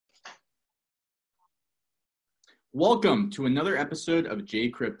Welcome to another episode of J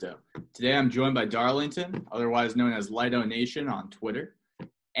Crypto. Today I'm joined by Darlington, otherwise known as Lido Nation on Twitter.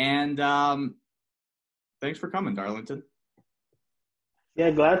 And thanks for coming, Darlington.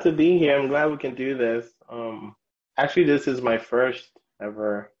 Yeah, glad to be here. I'm glad we can do this. Actually, this is my first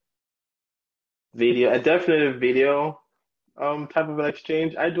ever video, a definitive video type of an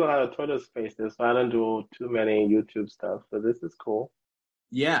exchange. I do a lot of Twitter spaces, so I don't do too many YouTube stuff. So this is cool.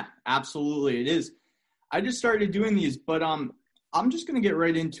 Yeah, absolutely. It is. I just started doing these, but I'm just going to get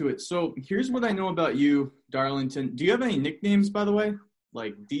right into it. So here's what I know about you, Darlington. Do you have any nicknames, by the way?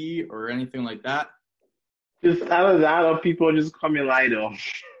 Like D or anything like that? Just out of that, or people just call me Lido.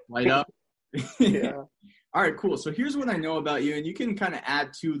 Light up? Yeah. All right, cool. So here's what I know about you, and you can kind of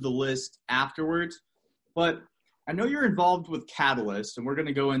add to the list afterwards. But I know you're involved with Catalyst, and we're going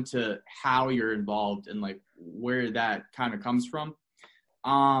to go into how you're involved and like where that kind of comes from.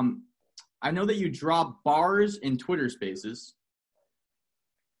 I know that you drop bars in Twitter Spaces.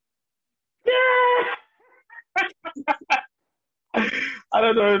 Yeah. I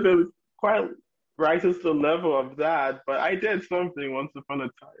don't know if it quite rises to the level of that, but I did something once upon a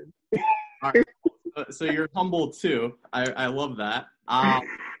time. All right. So you're humble too. I love that.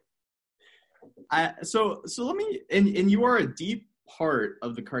 So let me, and you are a deep part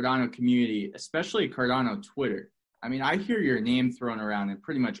of the Cardano community, especially Cardano Twitter. I mean, I hear your name thrown around in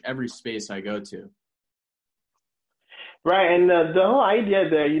pretty much every space I go to. Right, and the whole idea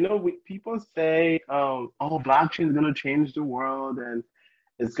there, people say, blockchain is going to change the world and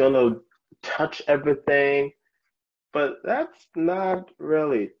it's going to touch everything, but that's not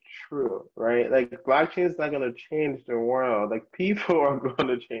really true, right? Like, blockchain is not going to change the world. Like, people are going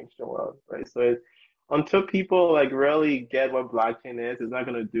to change the world, right? So until people like really get what blockchain is, it's not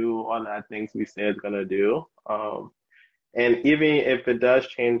going to do all that things we say it's going to do. And even if it does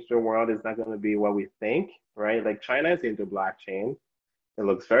change the world, it's not going to be what we think, right? Like China is into blockchain. It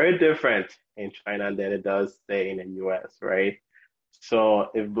looks very different in China than it does, say, in the US, right? So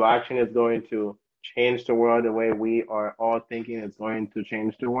if blockchain is going to change the world the way we are all thinking it's going to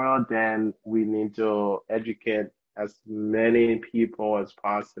change the world, then we need to educate as many people as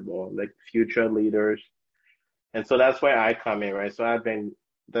possible, like future leaders. And so that's where I come in, right? So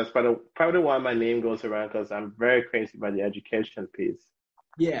that's probably why my name goes around, because I'm very crazy about the education piece.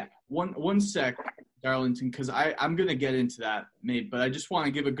 Yeah, one sec, Darlington, because I'm going to get into that, mate, but I just want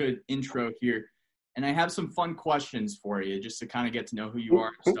to give a good intro here. And I have some fun questions for you just to kind of get to know who you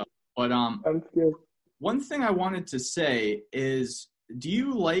are and stuff. But one thing I wanted to say is, do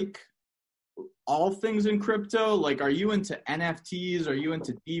you like all things in crypto? Like, are you into NFTs? Are you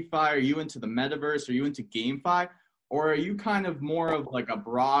into DeFi? Are you into the metaverse? Are you into GameFi? Or are you kind of more of like a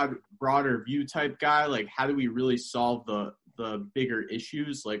broader view type guy? Like, how do we really solve the bigger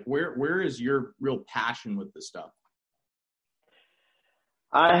issues? Like, where is your real passion with this stuff?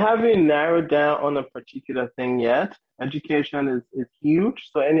 I haven't narrowed down on a particular thing yet. Education is huge,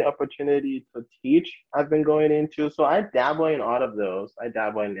 so any opportunity to teach, I've been going into. So I dabble in all of those. I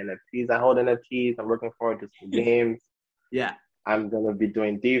dabble in NFTs. I hold NFTs. I'm looking forward to some games. Yeah. I'm going to be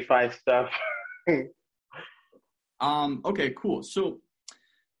doing DeFi stuff. Okay, cool. So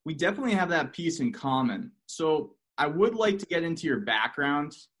we definitely have that piece in common. So I would like to get into your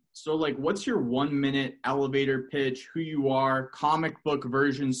background. So like, what's your 1 minute elevator pitch, who you are, comic book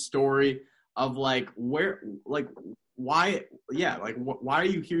version story of like where, like why are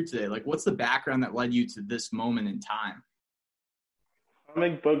you here today? Like, what's the background that led you to this moment in time?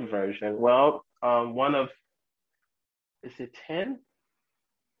 Comic book version. Well, is it 10?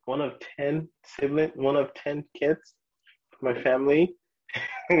 One of 10 siblings, one of 10 kids for my family.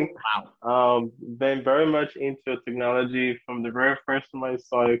 Wow. Been very much into technology from the very first time I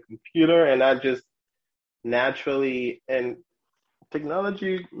saw a computer, and I just naturally, and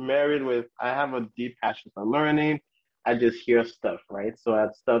technology married with, I have a deep passion for learning. I just hear stuff, right? So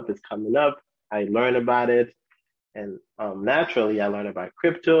as stuff is coming up, I learn about it, and naturally I learned about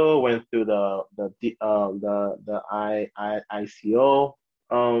crypto. Went through the ICO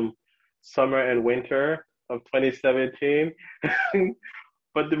summer and winter of 2017.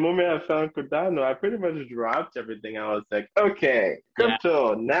 But the moment I found Cardano, I pretty much dropped everything. I was like, okay,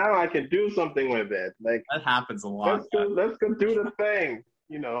 crypto, now I can do something with it. Like, that happens a lot. Let's go do the thing,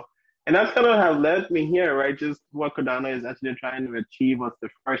 And that's kind of how led me here, right? Just what Cardano is actually trying to achieve was the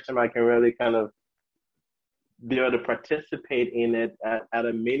first time I can really kind of be able to participate in it at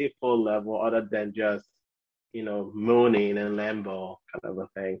a meaningful level other than just, mooning and Lambo kind of a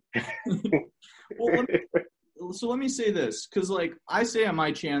thing. Well, so let me say this, because like I say on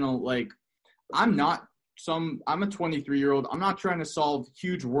my channel, like I'm not I'm a 23-year-old. I'm not trying to solve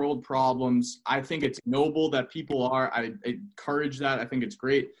huge world problems. I think it's noble that people are. I encourage that. I think it's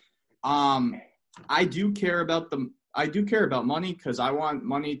great. I do care about money because I want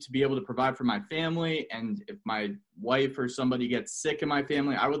money to be able to provide for my family. And if my wife or somebody gets sick in my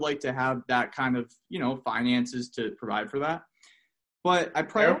family, I would like to have that kind of, finances to provide for that. But I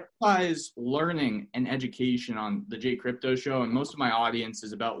prioritize learning and education on the J Crypto Show, and most of my audience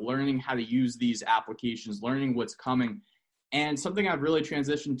is about learning how to use these applications, learning what's coming. And something I've really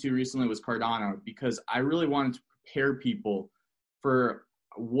transitioned to recently was Cardano, because I really wanted to prepare people for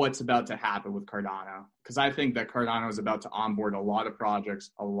what's about to happen with Cardano, because I think that Cardano is about to onboard a lot of projects.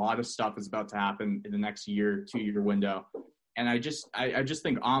 A lot of stuff is about to happen in the next year, 2-year window. And I just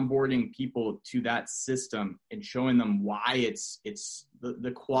think onboarding people to that system and showing them why it's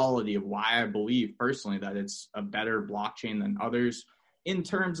the quality of why I believe personally that it's a better blockchain than others in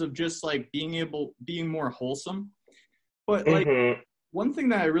terms of just like being more wholesome. But like one thing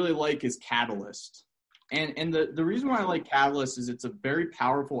that I really like is Catalyst. And the reason why I like Catalyst is it's a very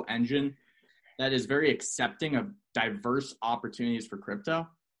powerful engine that is very accepting of diverse opportunities for crypto.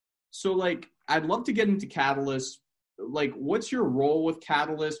 So like I'd love to get into Catalyst. Like, what's your role with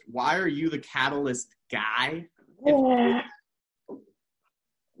Catalyst? Why are you the Catalyst guy?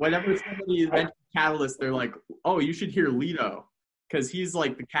 Whenever somebody mentions Catalyst, they're like, oh, you should hear Lito because he's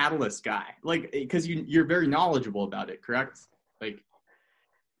like the Catalyst guy. Like, because you're very knowledgeable about it, correct? Like,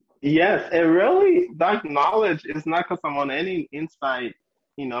 yes, and really that knowledge is not because I'm on any inside,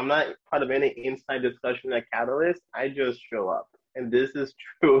 I'm not part of any inside discussion at Catalyst. I just show up. And this is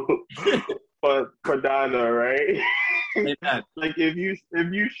true for Cardano, right? Like if you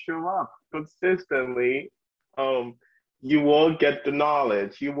show up consistently, you will get the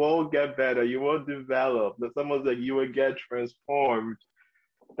knowledge, you will get better, you will develop. It's almost like you will get transformed.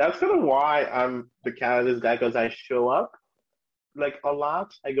 That's kind of why I'm the Catalyst guy, because I show up like a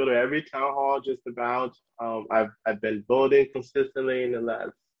lot. I go to every town hall just about. I've been voting consistently in the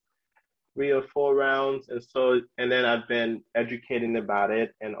last 3 or 4 rounds, and then I've been educating about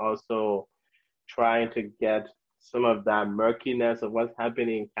it and also trying to get some of that murkiness of what's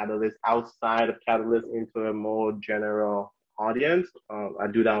happening in Catalyst outside of Catalyst into a more general audience. I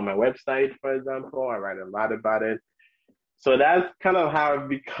do that on my website, for example. I write a lot about it. So that's kind of how I've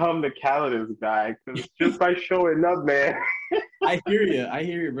become the Catalyst guy, because just by showing up, man. I hear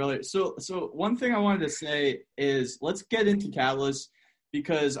you, brother. So one thing I wanted to say is let's get into Catalyst,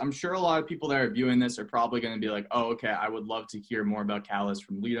 because I'm sure a lot of people that are viewing this are probably going to be like, oh, okay, I would love to hear more about Catalyst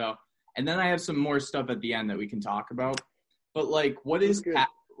from Lito. And then I have some more stuff at the end that we can talk about. But like, what is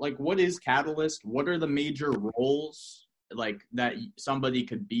Catalyst? What are the major roles like that somebody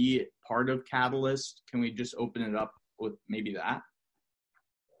could be part of Catalyst? Can we just open it up with maybe that?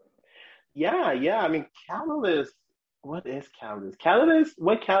 Yeah. I mean, Catalyst. What is Catalyst?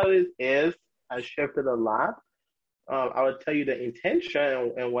 What Catalyst is has shifted a lot. I would tell you the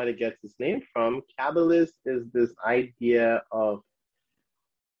intention and what it gets its name from. Catalyst is this idea of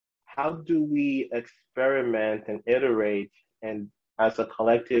how do we experiment and iterate and as a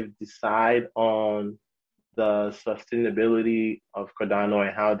collective decide on the sustainability of Cardano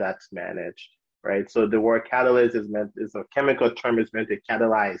and how that's managed, right? So the word catalyst is a chemical term. It's meant to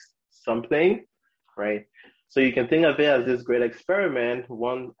catalyze something, right? So you can think of it as this great experiment,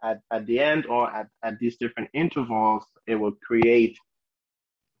 one at the end or at these different intervals, it will create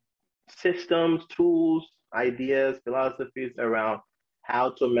systems, tools, ideas, philosophies around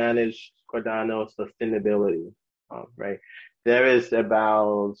how to manage Cardano sustainability, right? There is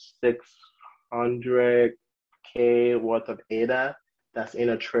about 600K worth of ADA that's in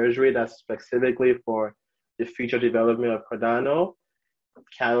a treasury that's specifically for the future development of Cardano.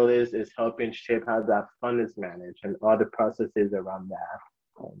 Catalyst is helping shape how that fund is managed and other processes around that.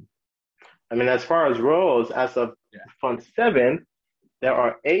 I mean, as far as roles, as of Fund 7, there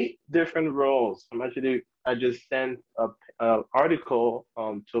are 8 different roles. I just sent an article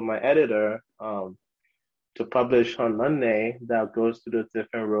to my editor to publish on Monday that goes through those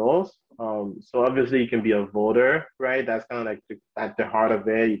different roles. So obviously you can be a voter, right? That's kind of like at the heart of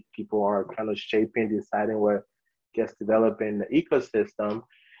it. People are kind of shaping, deciding what gets developed in the ecosystem.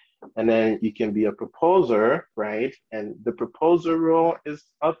 And then you can be a proposer, right? And the proposer role is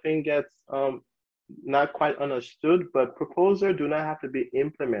often gets not quite understood, but proposer do not have to be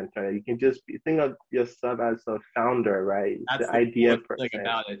implementer. You can just think of yourself as a founder, right? That's the idea person.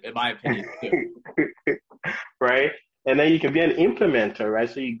 About it, in my opinion, too. Right? And then you can be an implementer, right?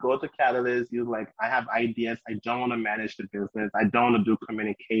 So you go to Catalyst, you're like, I have ideas. I don't want to manage the business. I don't want to do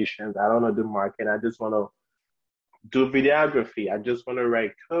communications. I don't want to do marketing. I just want to do videography. I just want to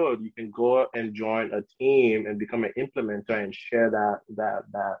write code. You can go and join a team and become an implementer and share that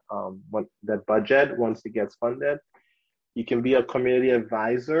budget once it gets funded. You can be a community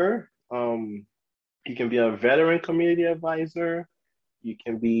advisor. You can be a veteran community advisor. You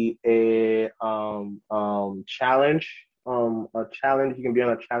can be a challenge. You can be on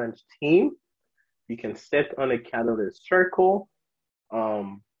a challenge team. You can sit on a catalyst circle.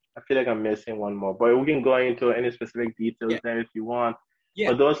 I feel like I'm missing one more, but we can go into any specific details there if you want.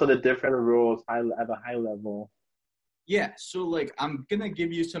 Yeah. But those are the different roles at a high level. Yeah. So like, I'm going to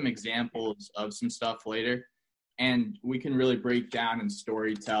give you some examples of some stuff later, and we can really break down and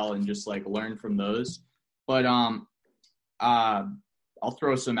story tell and just like learn from those. But I'll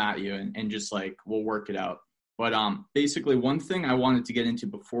throw some at you and just like, we'll work it out. But basically one thing I wanted to get into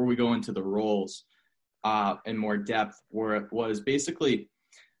before we go into the roles in more depth was basically,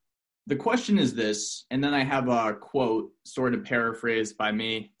 the question is this, and then I have a quote sort of paraphrased by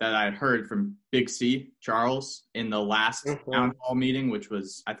me that I heard from Big C, Charles, in the last town hall meeting, which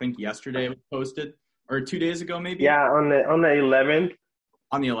was, I think, yesterday it was posted, or 2 days ago maybe? Yeah, on the 11th.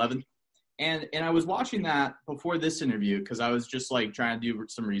 On the 11th. And I was watching that before this interview because I was just like trying to do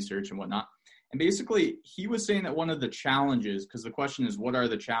some research and whatnot. And basically, he was saying that one of the challenges, because the question is, what are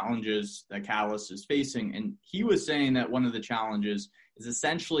the challenges that Catalyst is facing? And he was saying that one of the challenges is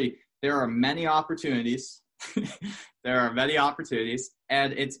essentially there are many opportunities. There are many opportunities.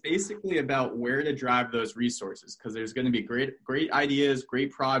 And it's basically about where to drive those resources, because there's going to be great ideas,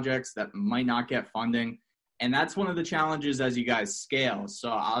 great projects that might not get funding. And that's one of the challenges as you guys scale.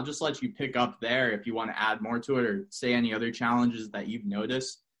 So I'll just let you pick up there if you want to add more to it or say any other challenges that you've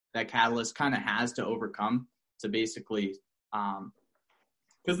noticed that Catalyst kind of has to overcome to basically,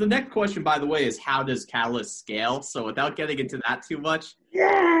 because the next question, by the way, is how does Catalyst scale? So without getting into that too much,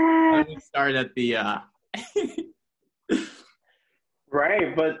 let me start at the.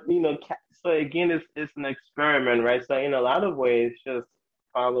 Right, but so again, it's an experiment, right? So in a lot of ways, just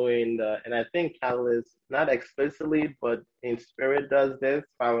following and I think Catalyst, not explicitly, but in spirit does this,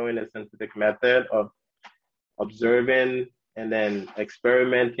 following a scientific method of observing and then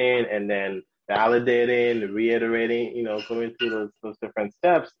experimenting and then validating, reiterating, going through those different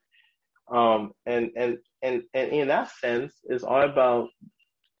steps. And in that sense, it's all about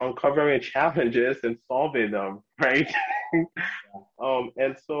uncovering challenges and solving them, right?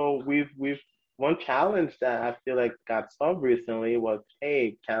 And so we've one challenge that I feel like got solved recently was,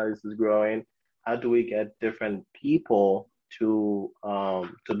 hey, Catalyst is growing. How do we get different people to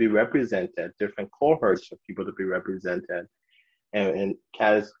be represented, different cohorts of people to be represented? And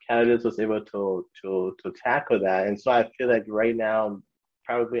Catalyst was able to tackle that. And so I feel like right now,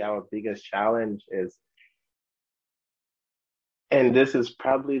 probably our biggest challenge is, and this is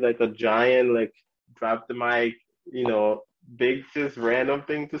probably like a giant, like, drop the mic, big, just random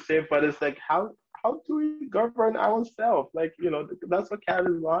thing to say, but it's like, how do we govern ourselves? Like, that's what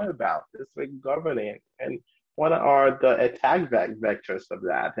Catalyst is all about. It's like governing. And what are the attack vectors of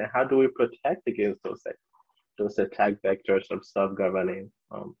that? And how do we protect against those attack vectors of self-governing?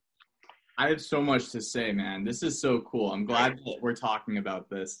 I have so much to say, man. This is so cool. I'm glad that we're talking about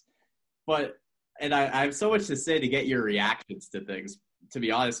this. And I have so much to say to get your reactions to things, to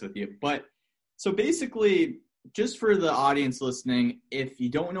be honest with you. But so basically, just for the audience listening, if you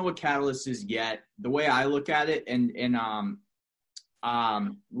don't know what Catalyst is yet, the way I look at it, and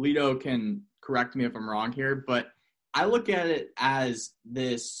Lito can correct me if I'm wrong here, but I look at it as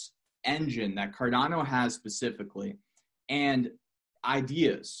this engine that Cardano has specifically, and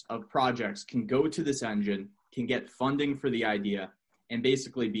ideas of projects can go to this engine, can get funding for the idea, and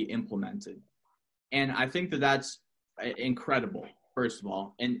basically be implemented. And I think that that's incredible, first of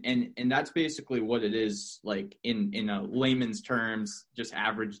all. And that's basically what it is, like in a layman's terms, just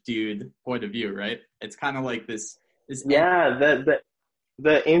average dude point of view, right? It's kind of like this. Yeah,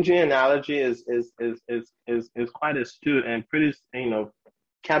 the engine analogy is quite astute and pretty,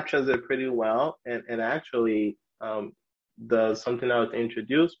 captures it pretty well. And actually, something that was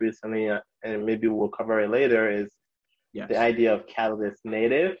introduced recently, and maybe we'll cover it later, is the idea of Catalyst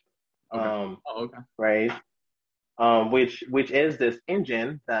native. Okay. Right. Which is this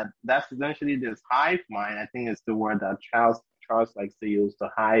engine that's essentially this hive mind. I think it's the word that Charles likes to use, the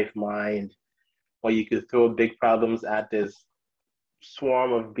hive mind, where you could throw big problems at this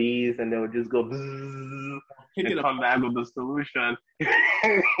swarm of bees and they would just go and come back with a solution.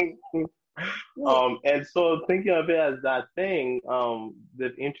 And so thinking of it as that thing,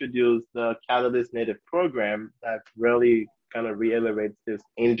 they've introduced the Catalyst native program that really kind of reiterates this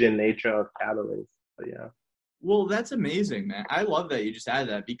engine nature of Catalyst. So, yeah. Well, that's amazing, man. I love that you just added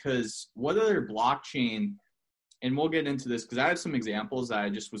that, because what other blockchain and we'll get into this because I have some examples that I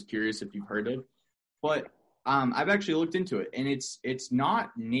just was curious if you've heard of. But I've actually looked into it, and it's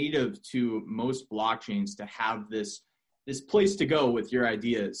not native to most blockchains to have this place to go with your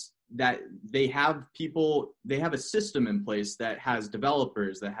ideas. That they have a system in place that has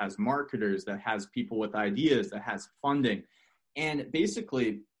developers, that has marketers, that has people with ideas, that has funding, and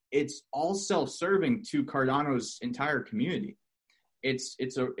basically it's all self-serving to Cardano's entire community. It's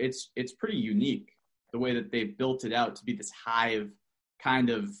pretty unique the way that they've built it out to be this hive kind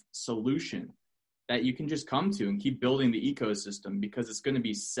of solution that you can just come to and keep building the ecosystem because it's going to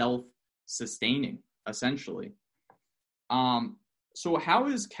be self-sustaining essentially. So how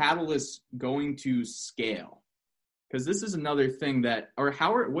is Catalyst going to scale? Because this is another thing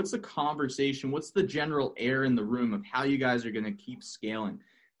what's the conversation? What's the general air in the room of how you guys are going to keep scaling?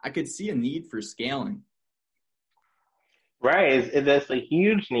 I could see a need for scaling. Right, there's a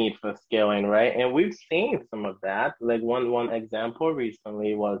huge need for scaling, right? And we've seen some of that. Like one example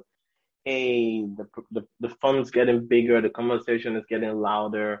recently was, hey, the fund's getting bigger, the conversation is getting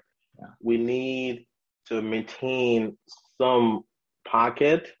louder. Yeah. We need to maintain some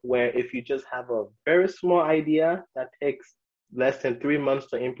pocket where if you just have a very small idea that takes less than 3 months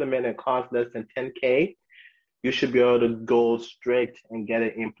to implement and costs less than 10K, you should be able to go strict and get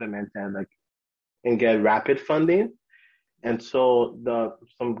it implemented, and get rapid funding. And so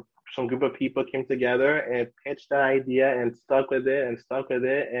some group of people came together and pitched that idea and stuck with it,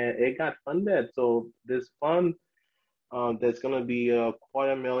 and it got funded. So this fund, there's going to be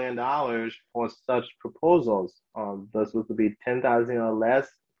 $250,000 for such proposals. Those would be 10,000 or less,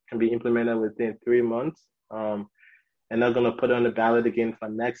 can be implemented within 3 months. And they're going to put it on the ballot again for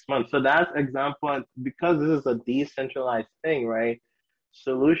next month. So that's example, because this is a decentralized thing, right?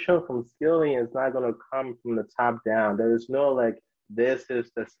 Solution from scaling is not going to come from the top down. There is no this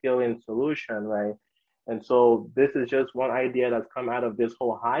is the scaling solution, right? And so this is just one idea that's come out of this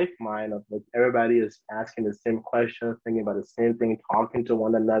whole hive mind of everybody is asking the same questions, thinking about the same thing, talking to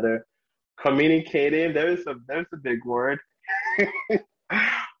one another, communicating. There's a big word.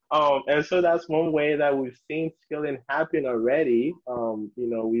 And so that's one way that we've seen scaling happen already.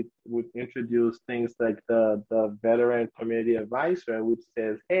 We've introduced things like the veteran community advisor, which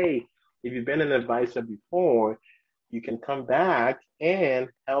says, hey, if you've been an advisor before, you can come back and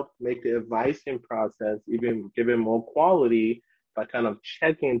help make the advising process even more quality by kind of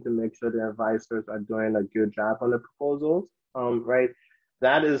checking to make sure the advisors are doing a good job on the proposals, right?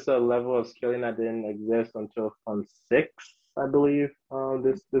 That is a level of scaling that didn't exist until Fund 6, I believe,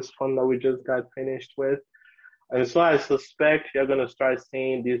 this fund that we just got finished with. And so I suspect you're going to start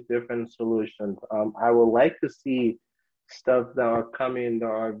seeing these different solutions. I would like to see stuff that are coming that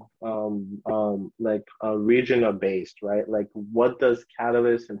are regional based, right? Like what does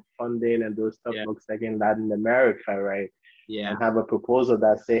Catalyst and funding and those stuff looks like in Latin America, right? Yeah. And have a proposal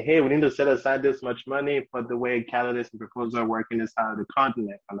that say, hey, we need to set aside this much money for the way Catalyst and proposal are working this side of the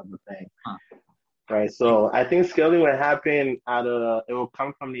continent, kind of a thing. Huh. Right. So I think scaling will happen it will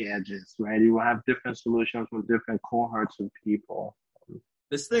come from the edges, right? You will have different solutions from different cohorts of people.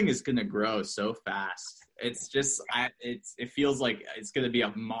 This thing is going to grow so fast. It's just, it feels like it's going to be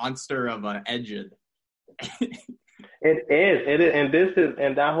a monster of an engine. It is.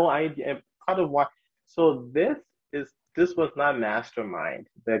 And that whole idea, and part of why, so this was not mastermind.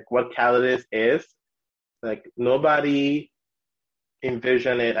 Like what Catalyst is, like nobody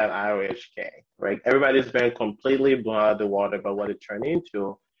envisioned it at IOHK, right? Everybody's been completely blown out of the water by what it turned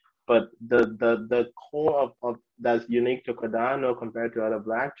into. But the core of that's unique to Cardano compared to other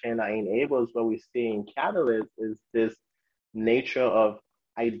blockchain that enables what we see in Catalyst is this nature of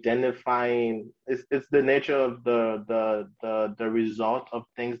identifying. It's the nature of the result of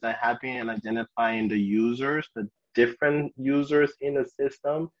things that happen and identifying the users, the different users in the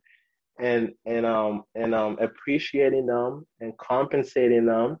system, and appreciating them and compensating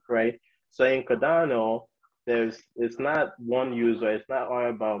them, right? So in Cardano, it's not one user. It's not all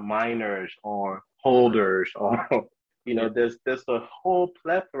about miners or holders or there's a whole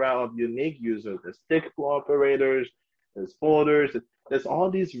plethora of unique users. There's stick pool operators, there's holders, there's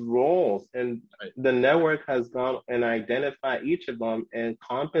all these roles, and the network has gone and identified each of them and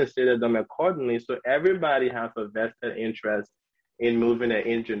compensated them accordingly. So everybody has a vested interest in moving the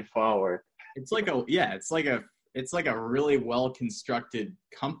engine forward. It's like a really well constructed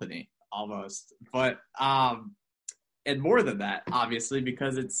company almost, but and more than that, obviously,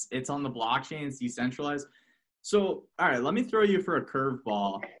 because it's on the blockchain, it's decentralized. So, all right, let me throw you for a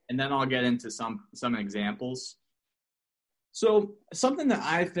curveball, and then I'll get into some examples. So, something that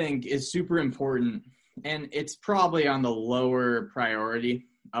I think is super important, and it's probably on the lower priority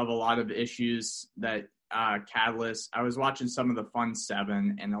of a lot of issues that Catalyst. I was watching some of the Fund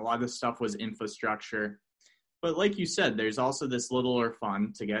 7, and a lot of the stuff was infrastructure. But like you said, there's also this littler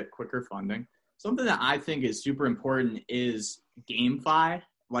fund to get quicker funding. Something that I think is super important is GameFi.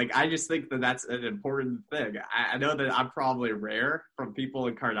 Like, I just think that that's an important thing. I know that I'm probably rare from people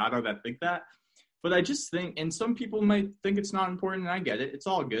in Cardano that think that. But I just think, and some people might think it's not important, and I get it. It's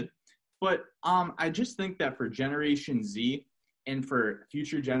all good. But I just think that for Generation Z and for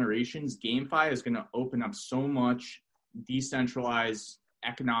future generations, GameFi is going to open up so much decentralized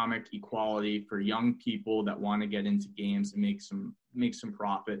economic equality for young people that want to get into games and make some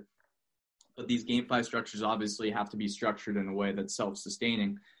profit. But these GameFi structures obviously have to be structured in a way that's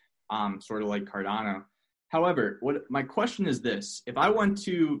self-sustaining, sort of like Cardano. However, my question is this. If I went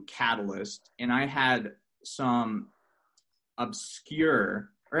to Catalyst and I had some obscure,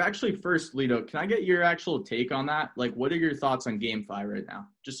 or actually first, Lito, can I get your actual take on that? Like, what are your thoughts on GameFi right now?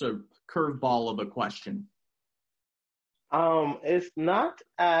 Just a curveball of a question. It's not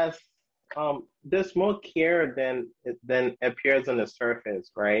as there's more care than appears on the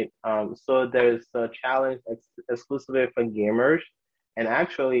surface, right? So there's a challenge exclusively for gamers, and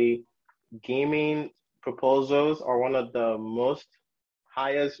actually, gaming proposals are one of the most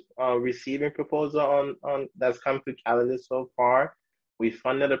highest receiving proposal on that's come to Catalyst so far. We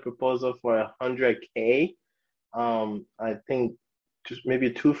funded a proposal for 100K. I think just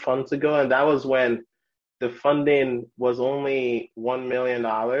maybe 2 funds ago, and that was when the funding was only $1 million,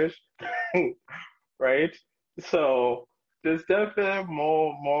 right? So there's definitely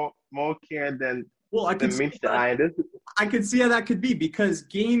more care than Well, meets the eye. I could see how that could be, because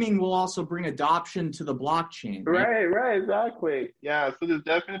gaming will also bring adoption to the blockchain, right? Right, exactly. Yeah, so there's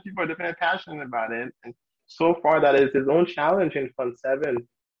definitely people are definitely passionate about it, and so far that is his own challenge in Fund 7.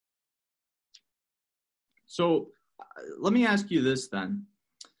 So let me ask you this then.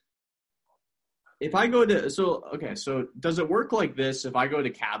 If I go to, so does it work like this? If I go to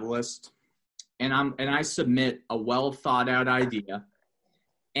Catalyst and I submit a well thought out idea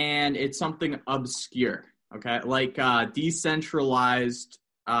and it's something obscure, okay? Like decentralized,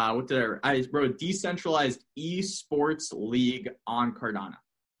 I wrote decentralized esports league on Cardano.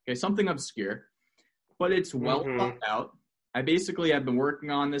 Okay, something obscure, but it's well thought out. I basically have been working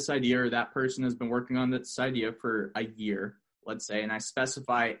on this idea, or that person has been working on this idea for a year, let's say, and I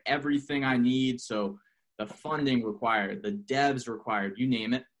specify everything I need. So the funding required, the devs required, you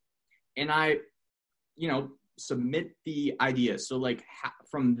name it. And I, submit the idea. So like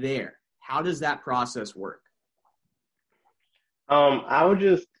from there, how does that process work? I would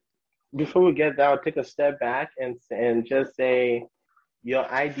just, before we get there, I'll take a step back and just say your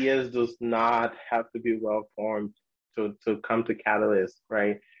ideas does not have to be well formed to come to Catalyst,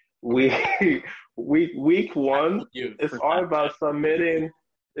 right? We week one, it's all about submitting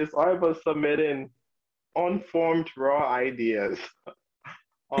unformed raw ideas.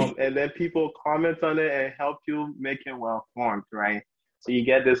 And then people comment on it and help you make it well formed, right? So you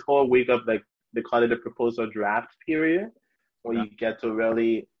get this whole week of, like, they call it a proposal draft period, where you get to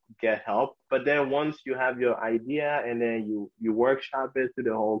really get help. But then once you have your idea and then you workshop it through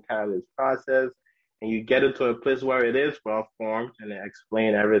the whole Catalyst process, and you get it to a place where it is well formed and they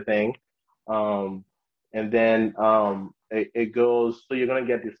explain everything. And then it goes, so you're gonna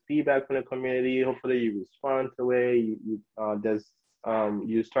get this feedback from the community. Hopefully you respond to it.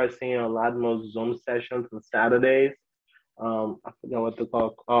 You start seeing a lot more Zoom sessions on Saturdays. I forgot what they're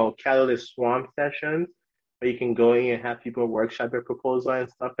called. Oh, Catalyst Swarm sessions, where you can go in and have people workshop your proposal and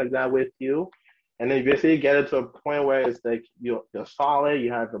stuff like that with you. And then you basically get it to a point where it's like you're solid,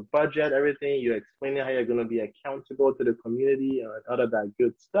 you have the budget, everything, you're explaining how you're going to be accountable to the community and all of that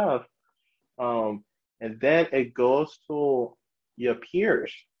good stuff. And then it goes to your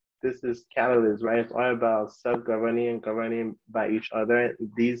peers. This is Catalyst, right? It's all about self-governing and governing by each other.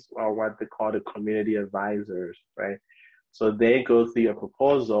 These are what they call the community advisors, right? So they go through your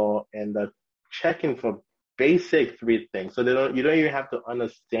proposal and they're checking for basic 3 things. So you don't even have to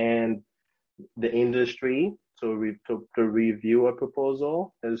understand the industry to review a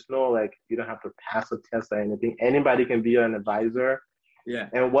proposal. There's no, like, you don't have to pass a test or anything. Anybody can be an advisor. Yeah.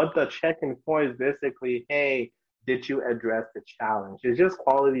 And what they're checking for is basically, hey, did you address the challenge? It's just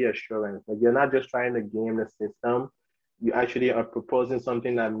quality assurance. Like, you're not just trying to game the system. You actually are proposing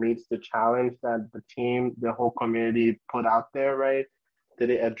something that meets the challenge that the team, the whole community put out there, right? Did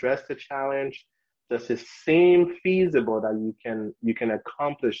it address the challenge? Does it seem feasible that you can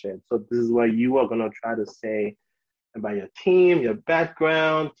accomplish it? So this is where you are going to try to say about your team, your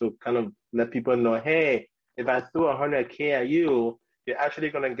background, to kind of let people know, hey, if I threw 100K at you, you're actually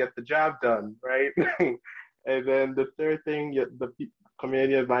going to get the job done, right? And then the third thing the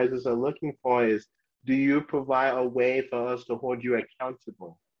community advisors are looking for is, do you provide a way for us to hold you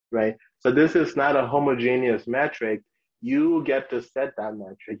accountable, right? So this is not a homogeneous metric. You get to set that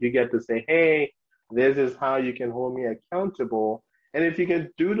metric. You get to say, hey, this is how you can hold me accountable. And if you can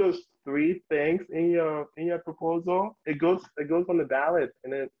do those three things in your proposal, it goes on the ballot,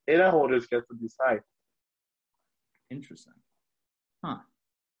 and then data holders get to decide. Interesting. Huh.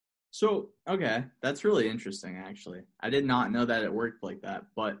 So, okay, that's really interesting, actually. I did not know that it worked like that,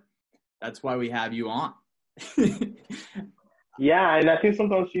 but that's why we have you on. Yeah, and I think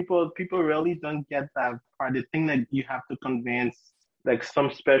sometimes people really don't get that part. They think that you have to convince like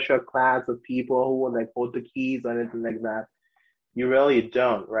some special class of people who will like hold the keys or anything like that. You really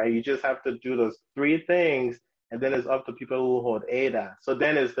don't, right? You just have to do those three things, and then it's up to people who hold ADA. So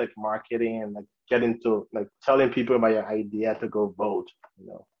then it's like marketing and like getting to like telling people about your idea to go vote, you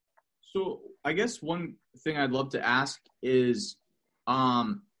know. So I guess one thing I'd love to ask is,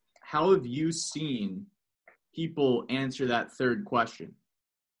 how have you seen people answer that third question?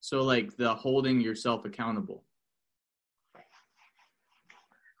 So like the holding yourself accountable.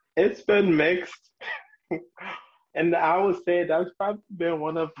 It's been mixed. And I would say that's probably been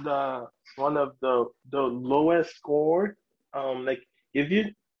one of the lowest score. Like if you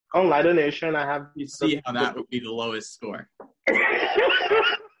on Lido Nation, I have You see how that would be the lowest score.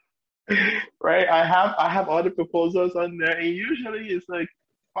 right. I have all the proposals on there, and usually it's like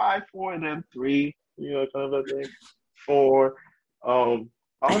 5, 4, and then 3. You know, kind of a thing. 4. Um,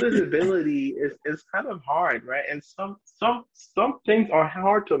 auditability is kind of hard, right? And some things are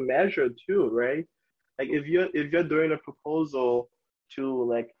hard to measure too, right? Like if you're doing a proposal to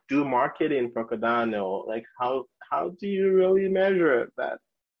like do marketing for Cardano, like how do you really measure that?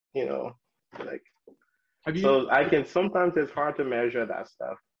 You know, like Have you so I can sometimes it's hard to measure that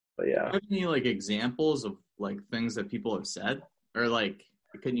stuff. But yeah. have any like examples of like things that people have said, or like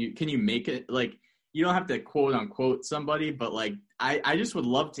can you make it like you don't have to quote unquote somebody, but like I just would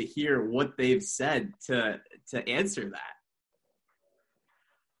love to hear what they've said to answer that.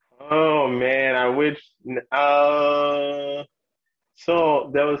 Oh man, I wish. So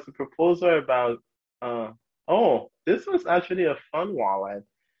there was a proposal about. Uh, oh, this was actually a fun wallet.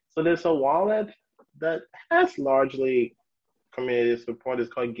 So there's a wallet that has largely community support.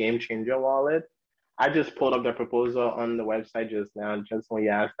 It's called Game Changer Wallet. I just pulled up the proposal on the website just now, just when you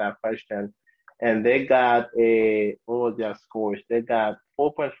asked that question. And they got what was their scores? They got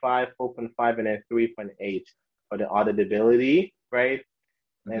 4.5, 4.5, and then 3.8 for the auditability, right?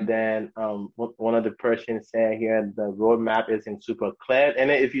 Mm-hmm. And then one of the persons said here the roadmap isn't super clear. And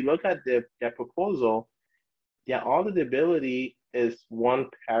then if you look at their proposal, yeah, auditability is one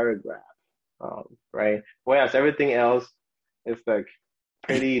paragraph, right? Whereas everything else is like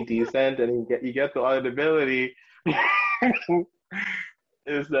pretty decent, and you get to auditability.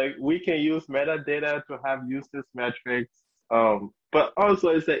 It's like we can use metadata to have usage metrics. But also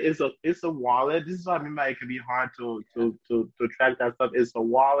it's a wallet. This is what I mean by it can be hard to track that stuff. It's a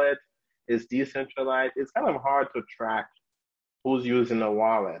wallet, it's decentralized. It's kind of hard to track who's using the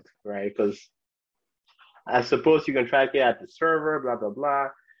wallet, right? Because I suppose you can track it at the server, blah blah blah.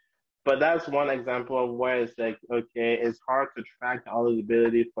 But that's one example of where it's like, okay, it's hard to track the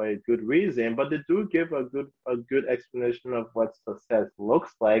auditability for a good reason, but they do give a good explanation of what success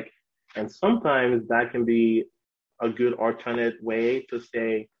looks like. And sometimes that can be a good alternate way to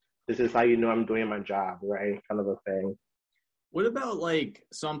say, this is how you know I'm doing my job, right? Kind of a thing. What about like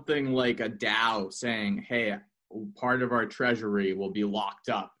something like a DAO saying, "Hey, part of our treasury will be locked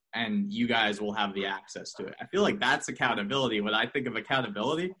up and you guys will have the access to it." I feel like that's accountability. When I think of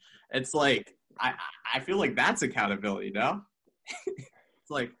accountability, it's like I feel like that's accountability, no?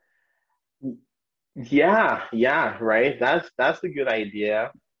 It's like Yeah, right. That's a good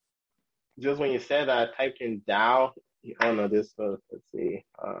idea. Just when you said that, I typed in DAO. Oh no, this was, let's see.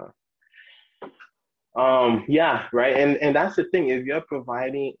 Yeah, right. And that's the thing. If you're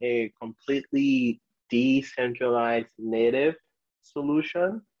providing a completely decentralized native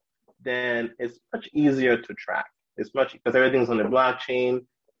solution, then it's much easier to track. It's much because everything's on the blockchain.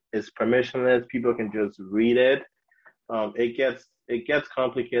 It's permissionless. People can just read it. It gets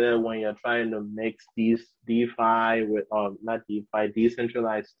complicated when you're trying to mix these DeFi with not DeFi,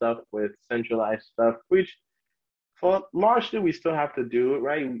 decentralized stuff with centralized stuff, which for largely we still have to do,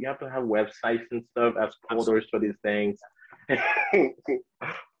 right? We have to have websites and stuff as portals for these things.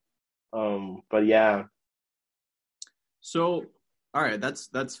 But yeah. so. All right,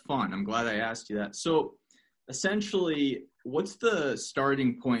 that's fun. I'm glad I asked you that. So, essentially, what's the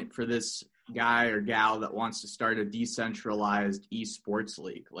starting point for this guy or gal that wants to start a decentralized esports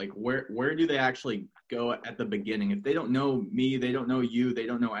league? Like, where do they actually go at the beginning? If they don't know me, they don't know you, they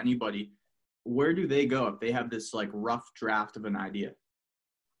don't know anybody. where do they go if they have this like rough draft of an idea?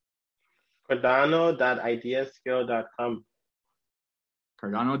 Cardano.ideaskill.com.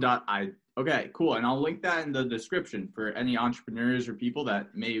 Cardano.i. Okay, cool. And I'll link that in the description for any entrepreneurs or people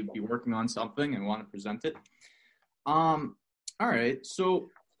that may be working on something and want to present it. All right. So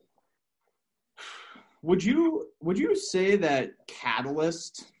would you say that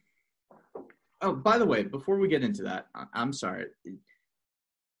Catalyst? Oh, by the way, before we get into that, I'm sorry.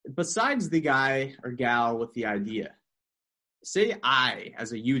 Besides the guy or gal with the idea, say I,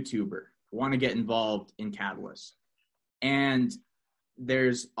 as a YouTuber, want to get involved in Catalyst, and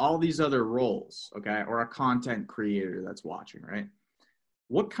there's all these other roles, okay, or a content creator that's watching, right?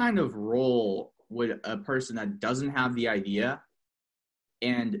 What kind of role would a person that doesn't have the idea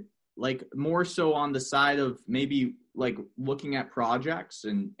and like more so on the side of maybe like looking at projects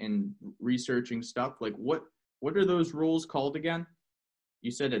and researching stuff, like what are those roles called again?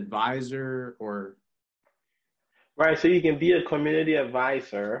 You said advisor or Right, so you can be a community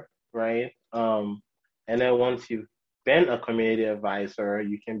advisor, right? And then once you've been a community advisor,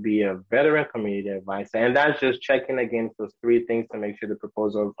 you can be a veteran community advisor. And that's just checking against those three things to make sure the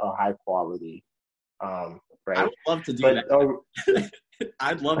proposals are high quality. I Right. would love to do But that.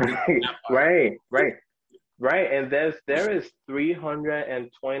 I'd love to do that part. right. And there is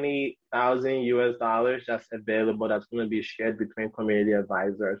 320,000 US dollars that's available that's going to be shared between community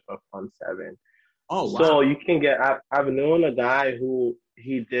advisors for Fund 7. Oh wow. So you can get. I've known a guy who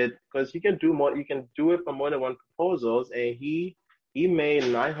he did because you can do more. You can do it for more than one proposals, and he made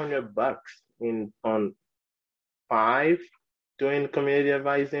 $900 on 5 doing community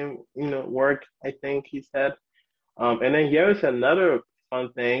advising, work. I think he said. And then here's another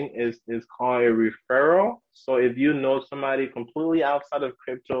fun thing is called a referral. So if you know somebody completely outside of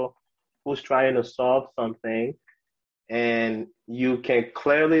crypto who's trying to solve something, and you can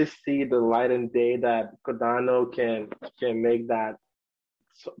clearly see the light and day that Cardano can make that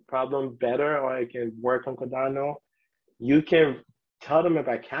problem better, or it can work on Cardano, you can tell them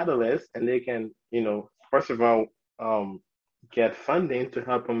about Catalyst, and they can, first of all, get funding to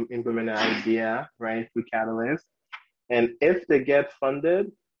help them implement an idea, right, with Catalyst. And if they get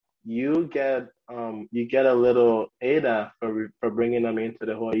funded, you get a little ADA for bringing them into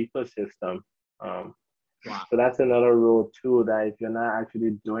the whole ecosystem. Wow. So that's another rule too, that if you're not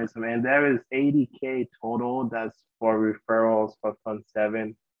actually doing something, and there is 80K total that's for referrals for Fund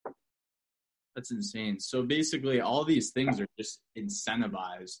 7. That's insane. So basically all these things are just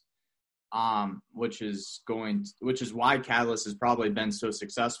incentivized, which is why Catalyst has probably been so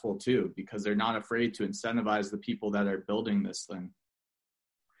successful too, because they're not afraid to incentivize the people that are building this thing.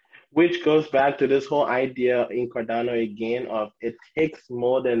 Which goes back to this whole idea in Cardano again of it takes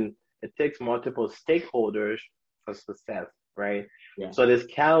multiple stakeholders for success, right? Yeah. So this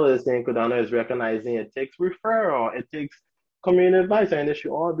Catalyst in Cardano is recognizing it takes referral, it takes community advisor, and they should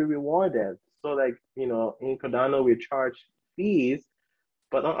all be rewarded. So like, in Cardano we charge fees,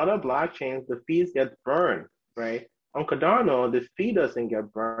 but on other blockchains, the fees get burned, right? On Cardano, the fee doesn't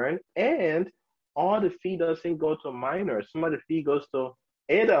get burned, and all the fee doesn't go to miners. Some of the fee goes to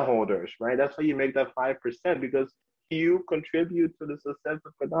ADA holders, right? That's how you make that 5%, because you contribute to the success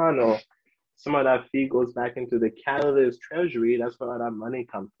of Cardano. Some of that fee goes back into the Catalyst treasury. That's where all that money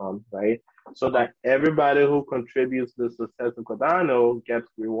comes from, right? So that everybody who contributes to the success of Cardano gets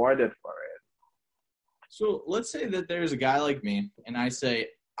rewarded for it. So let's say that there's a guy like me, and I say,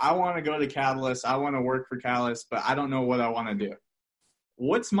 I want to go to Catalyst, I want to work for Catalyst, but I don't know what I want to do.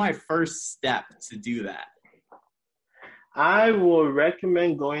 What's my first step to do that? I will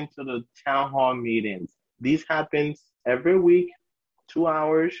recommend going to the town hall meetings. These happens every week, 2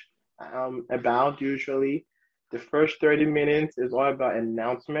 hours, about usually. The first 30 minutes is all about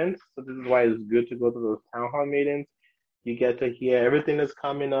announcements. So this is why it's good to go to those town hall meetings. You get to hear everything that's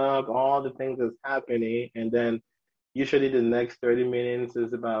coming up, all the things that's happening. And then usually the next 30 minutes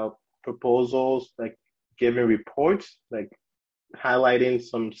is about proposals, like giving reports, like highlighting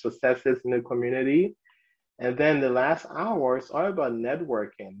some successes in the community. And then the last hour is all about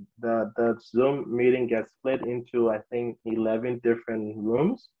networking. The Zoom meeting gets split into, I think, 11 different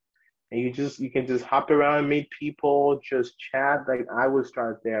rooms. And you can just hop around, meet people, just chat. Like I would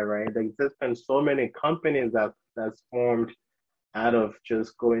start there, right? Like there's been so many companies that's formed out of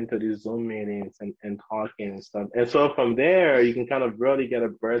just going to these Zoom meetings and talking and stuff. And so from there, you can kind of really get a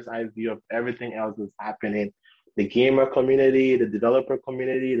bird's eye view of everything else that's happening. The gamer community, the developer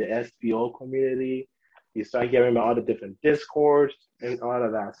community, the SPO community. You start hearing about all the different discords and all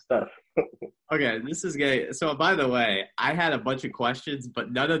of that stuff. Okay, this is gay. So by the way, I had a bunch of questions,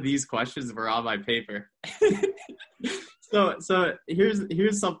 but none of these questions were on my paper. So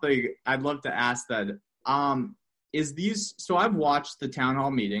here's something I'd love to ask then. So I've watched the town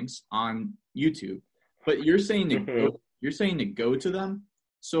hall meetings on YouTube, but you're saying to go to them.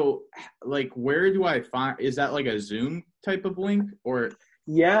 So like, where do I find? Is that like a Zoom type of link or?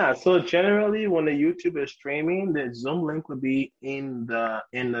 Yeah, so generally when the YouTube is streaming, the Zoom link will be in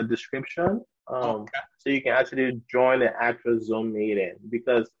the description. Okay, So you can actually join the actual Zoom meeting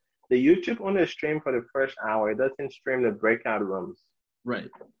because the YouTube only stream for the first hour. It doesn't stream the breakout rooms. right.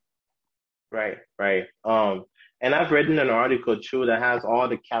 Right, right. And I've written an article too that has all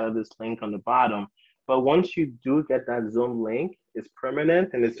the calendars link on the bottom. But once you do get that Zoom link, it's permanent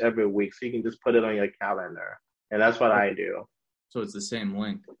and it's every week. So you can just put it on your calendar. And that's what I do. So it's the same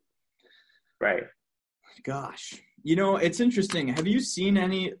link. Right. Gosh, it's interesting. Have you seen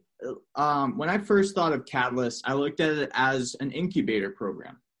any? When I first thought of Catalyst, I looked at it as an incubator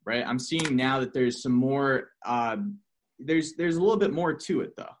program, right? I'm seeing now that there's some more. There's a little bit more to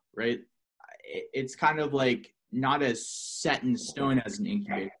it, though, right? It's kind of like not as set in stone as an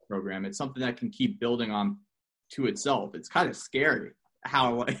incubator program. It's something that can keep building on to itself. It's kind of scary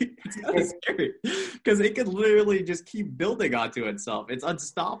how it's kind of scary because it could literally just keep building onto itself. It's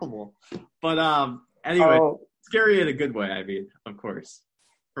unstoppable. But anyway, scary in a good way. I mean, of course,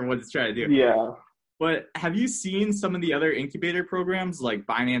 for what it's trying to do. Yeah. But have you seen some of the other incubator programs like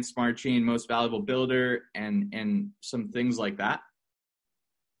Binance Smart Chain, Most Valuable Builder, and some things like that?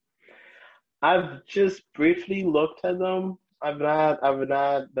 I've just briefly looked at them. I've not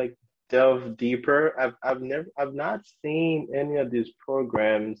like delved deeper. I've not seen any of these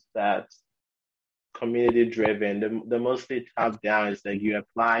programs that's community driven. The mostly top down is like you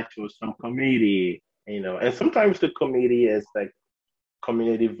apply to some committee, and sometimes the committee is like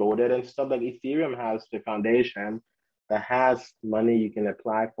community voted and stuff. Like Ethereum has the foundation that has money you can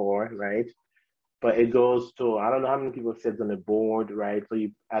apply for, right? But it goes to, I don't know how many people sit on the board, right? So you,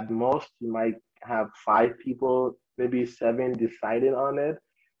 at most, you might have 5 people, maybe 7 deciding on it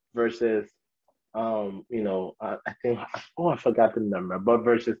versus, I think, I forgot the number, but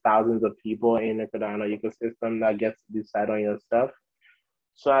versus thousands of people in the Cardano ecosystem that gets to decide on your stuff.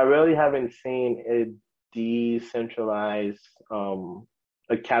 So I really haven't seen a decentralized,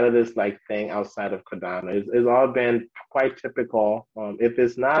 a catalyst-like thing outside of Cardano. It's all been quite typical. If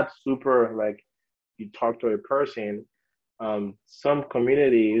it's not super like you talk to a person, some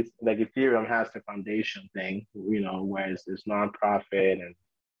communities like Ethereum has the foundation thing, where it's nonprofit and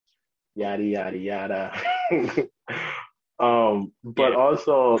yada yada yada. But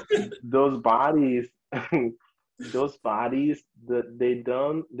also those bodies, those bodies that they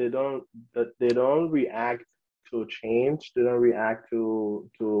don't react to change. They don't react to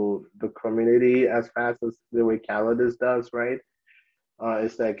the community as fast as the way Calidus does, right?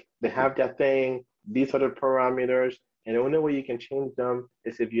 It's like they have that thing. These are the parameters, and the only way you can change them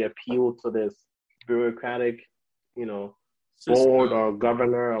is if you appeal to this bureaucratic, board or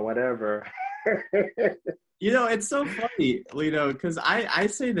governor or whatever. It's so funny, Lito, because I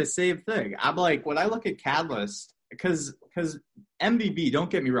say the same thing. I'm like, when I look at Catalyst, because MVB,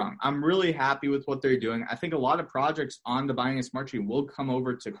 don't get me wrong, I'm really happy with what they're doing. I think a lot of projects on the Binance Smart Chain will come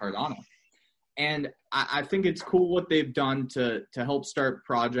over to Cardano. And I think it's cool what they've done to help start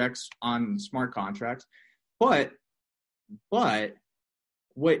projects on smart contracts. But what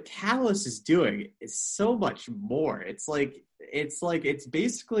Catalyst is doing is so much more. It's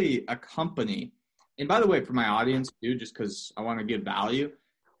basically a company. And by the way, for my audience too, just because I want to give value,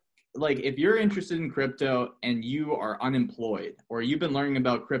 like if you're interested in crypto and you are unemployed, or you've been learning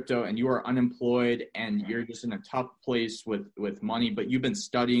about crypto and you are unemployed and you're just in a tough place with money, but you've been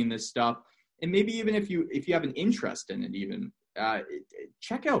studying this stuff, and maybe even if you have an interest in it, even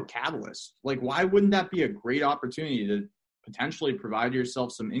check out Catalyst. Like, why wouldn't that be a great opportunity to potentially provide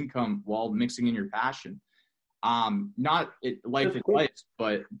yourself some income while mixing in your passion? Not life advice,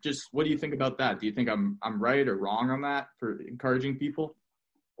 but just what do you think about that? Do you think I'm right or wrong on that for encouraging people?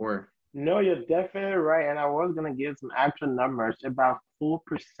 Or no, you're definitely right. And I was gonna give some actual numbers. About 4%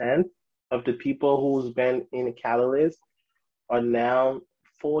 of the people who's been in a Catalyst are now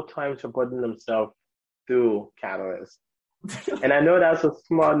full-time supporting themselves through Catalyst. And I know that's a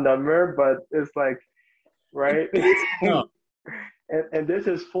small number, but it's like, right? no. and this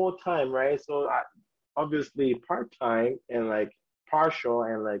is full-time, right? So obviously part-time and like partial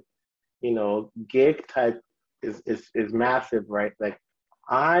and like, gig type is massive, right? Like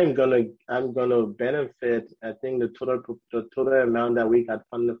I'm gonna benefit. I think the total amount that we got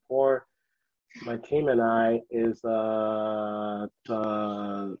funded for, my team and I, is 20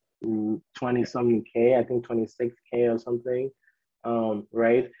 something K, I think 26K or something.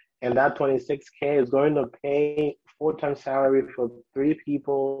 Right. and that 26K is going to pay full-time salary for 3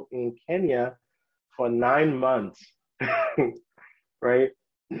 people in Kenya for 9 months, right?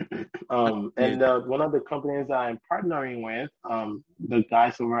 And one of the companies that I'm partnering with, the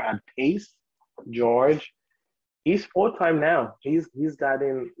guys over at Pace, George, he's full-time now. He's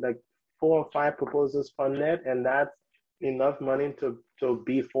gotten like 4 or 5 proposals funded, and that's enough money to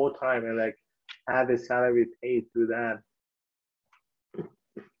be full-time and like have his salary paid through that.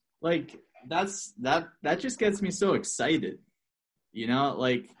 Like that just gets me so excited.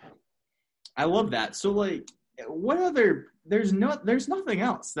 Like I love that. So like what other there's nothing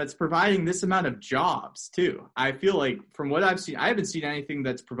else that's providing this amount of jobs too. I feel like from what I've seen, I haven't seen anything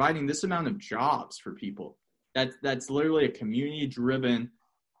that's providing this amount of jobs for people. That's literally a community driven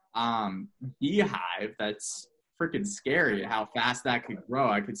beehive that's freaking scary how fast that could grow.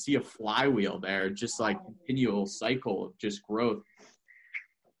 I could see a flywheel there, just like continual cycle of just growth.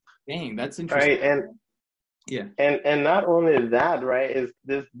 Dang, that's interesting. Right, and Yeah. and not only that, right, is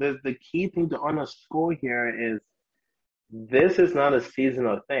this the key thing to underscore here is this is not a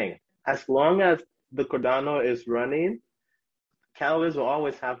seasonal thing. As long as the Cardano is running, Catalyst will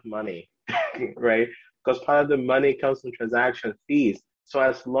always have money, right? Because part of the money comes from transaction fees. So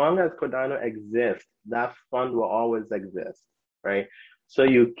as long as Cardano exists, that fund will always exist, right? So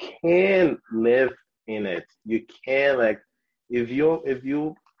you can live in it. You can like if you're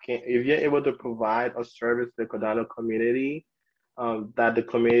able to provide a service to the Cardano community that the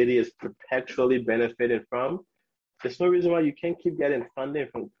community is perpetually benefiting from, there's no reason why you can't keep getting funding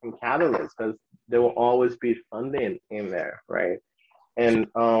from Catalyst because there will always be funding in there, right? And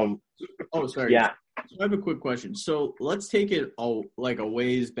sorry. yeah. So I have a quick question. So let's take it like a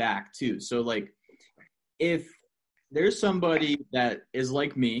ways back too. So like if there's somebody that is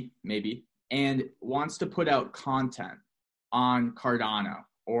like me, maybe, and wants to put out content on Cardano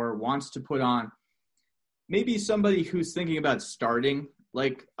or wants to put on maybe somebody who's thinking about starting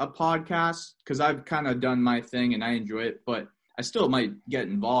like a podcast, because I've kind of done my thing and I enjoy it, but I still might get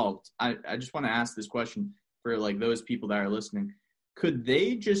involved. I just want to ask this question for like those people that are listening. Could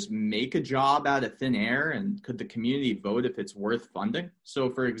they just make a job out of thin air and could the community vote if it's worth funding? So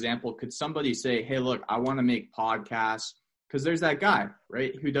for example, could somebody say, hey, look, I want to make podcasts, because there's that guy,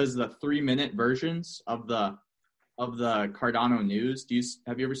 right, who does the 3-minute versions of the Cardano news.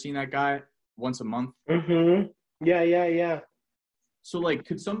 Have you ever seen that guy once a month? Mm-hmm. Yeah. So like,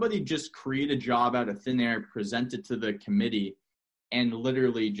 could somebody just create a job out of thin air, present it to the committee, and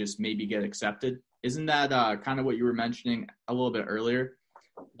literally just maybe get accepted? Isn't that kind of what you were mentioning a little bit earlier?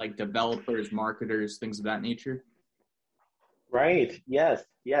 Like developers, marketers, things of that nature? Right. Yes.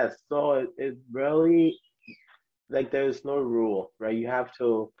 So it really, like, there's no rule, right? You have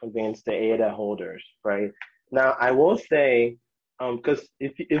to convince the ADA holders, right? Now, I will say, because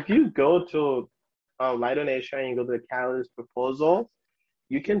if you go to Lido Nation and you go to the Catalyst proposal,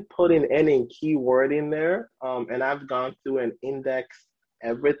 you can put in any keyword in there. And I've gone through and indexed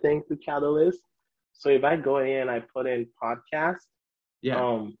everything to Catalyst. So if I go in and I put in podcast,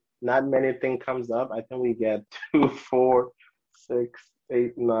 not many things comes up. I think we get 2, 4, 6,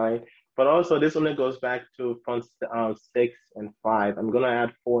 8, 9. But also this only goes back to fund 6 and 5. I'm gonna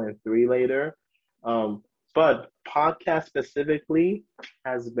add 4 and 3 later. But podcast specifically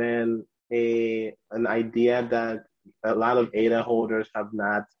has been an idea that a lot of ADA holders have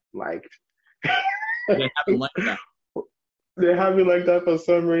not liked. They haven't liked that. They haven't liked that for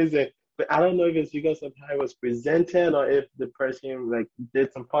some reason. But I don't know if it's because of how it was presented or if the person like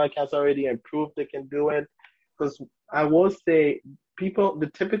did some podcasts already and proved they can do it. Because I will say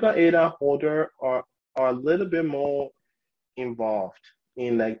the typical ADA holder are a little bit more involved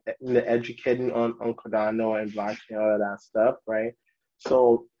in the educating on Cardano and blockchain, all of that stuff, right?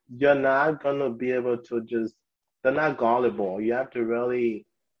 So you're not gonna be able to they're not gullible. You have to really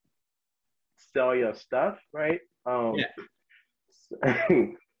sell your stuff, right?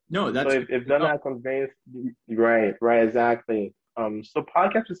 No, that's so if they're not convinced, right, exactly. So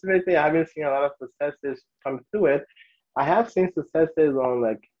podcast specifically, I haven't seen a lot of successes come through it. I have seen successes on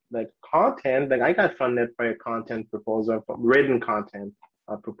like content. Like I got funded for a content proposal, for written content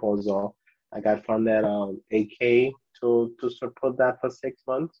proposal. I got funded AK to support that for 6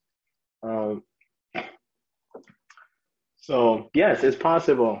 months. So yes, it's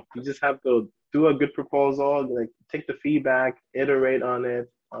possible. You just have to do a good proposal, like take the feedback, iterate on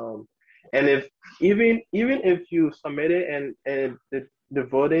it. And if even if you submit it and the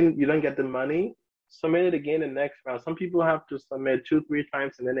voting you don't get the money, submit it again the next round. Some people have to submit 2, 3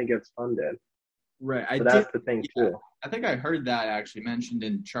 times and then it gets funded. Right. So that's the thing too. I think I heard that actually mentioned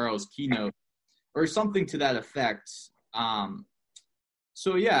in Charles' keynote or something to that effect.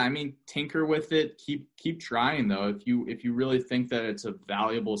 So yeah, I mean, tinker with it. Keep trying though. If you really think that it's a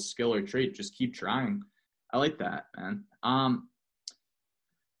valuable skill or trait, just keep trying. I like that, man.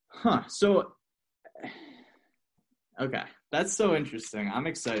 So okay, that's so interesting. I'm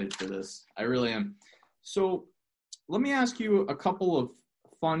excited for this. I really am. So let me ask you a couple of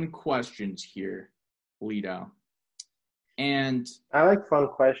fun questions here, Lido. And I like fun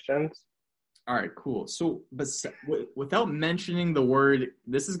questions. all right, cool. So, but without mentioning the word,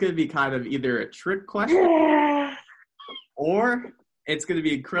 this is going to be kind of either a trick question or it's going to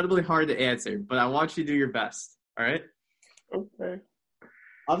be incredibly hard to answer. But I want you to do your best. All right. Okay.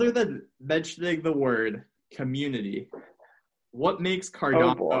 Other than mentioning the word community, what makes Oh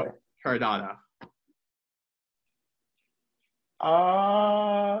Cardano boy. Cardano?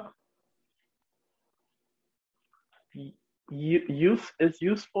 Uh, use it's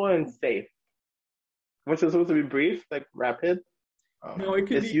useful and safe, which is supposed to be brief, like rapid. No, it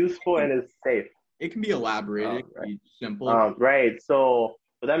could It's be. useful and it's safe. It can be elaborated. It can Right. be simple. Right. So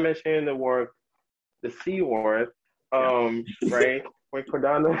without mentioning the C word, Yeah. right, when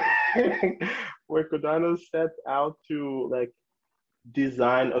Cardano, when Cardano sets out to like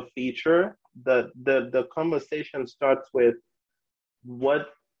design a feature, the conversation starts with what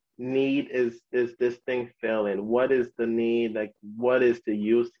need is this thing filling? What is the need? Like, what is the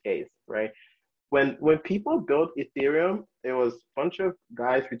use case, right? When people built Ethereum, there was a bunch of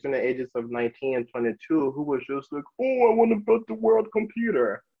guys between the ages of 19 and 22 who was just like, oh, I want to build the world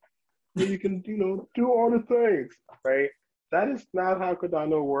computer where you can, do all the things, right? That is not how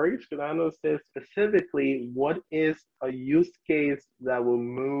Cardano works. Cardano says specifically what is a use case that will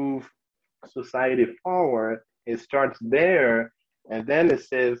move society forward. It starts there, and then it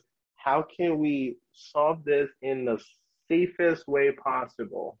says, how can we solve this in the safest way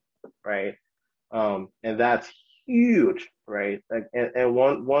possible, right? And that's huge, right? Like, and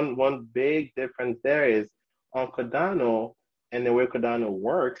one big difference there is on Cardano and the way Cardano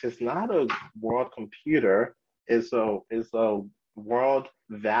works. It's not a world computer. It's a world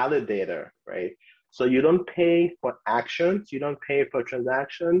validator, right? So you don't pay for actions, you don't pay for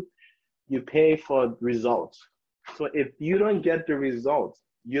transaction, you pay for results. So if you don't get the results,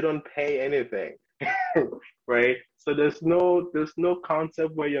 you don't pay anything, right? So there's no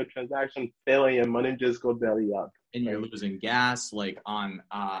concept where your transaction fail and your money just go belly up. And you're Right? losing gas, like on,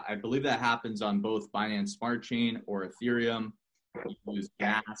 I believe that happens on both Binance Smart Chain or Ethereum. You lose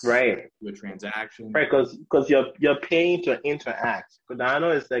gas Right. to a transaction. Right, because you're paying to interact.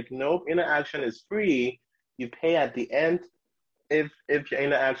 Cardano is like, nope, interaction is free. You pay at the end if your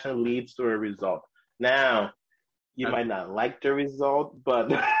interaction leads to a result. Now, you Okay. might not like the result, but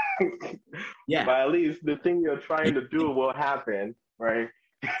Yeah. but at least the thing you're trying to do will happen, right?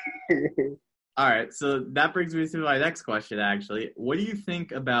 All right. So that brings me to my next question, actually. What do you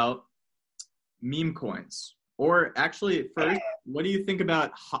think about meme coins? Or actually, first, what do you think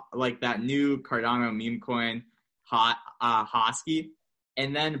about like that new Cardano meme coin, Hosky?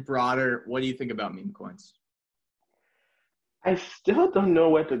 And then broader, what do you think about meme coins? I still don't know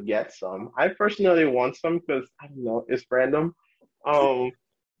where to get some. I personally want some because I don't know, it's random. Um,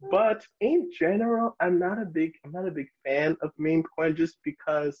 but in general, I'm not a big fan of meme coin just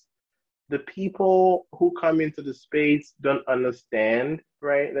because the people who come into the space don't understand,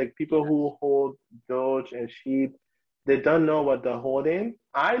 right? Like people who hold Doge and Sheep, they don't know what they're holding.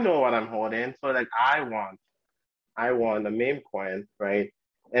 I know what I'm holding, so like I want a meme coin, right?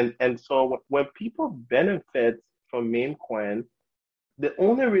 And so when people benefit from meme coin, the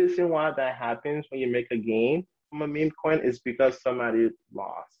only reason why that happens when you make a gain from a meme coin is because somebody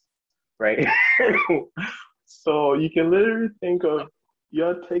lost, right? So you can literally think of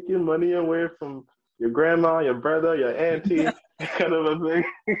you're taking money away from your grandma, your brother, your auntie, kind of a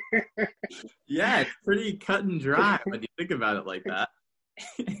thing. Yeah, it's pretty cut and dry when you think about it like that.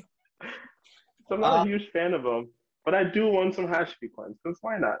 So I'm not a Uh, huge fan of them, but I do want some hash coins. Because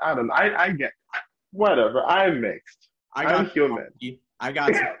why not? I don't know. I get whatever. I'm mixed. I I'm got human.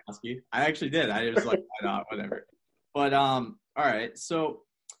 some Husky. I actually did. I was like, why not? Whatever. But all right. So,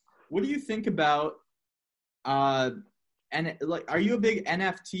 what do you think about and like, are you a big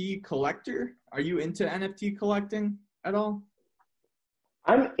NFT collector? Are you into NFT collecting at all?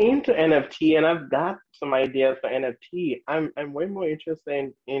 I'm into NFT and I've got some ideas for NFT. I'm way more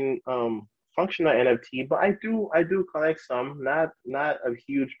interested in functional NFT, but I do collect some, not a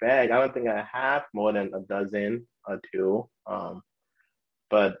huge bag. I don't think I have more than a dozen or two.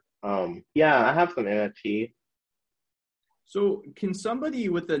 But yeah, I have some NFT. So, can somebody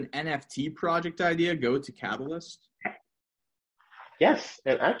with an NFT project idea go to Catalyst? Yes,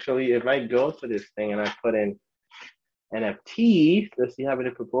 and actually, if I go to this thing and I put in NFT. Let's see how many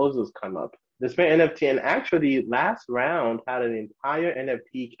proposals come up. This many NFT, and actually last round had an entire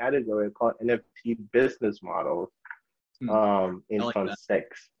NFT category called NFT business models I in like Fund that.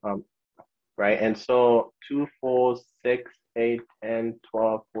 6. Right? And so 2, 4, 6, 8, 10,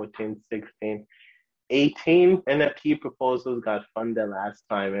 12, 14, 16, 18 NFT proposals got funded last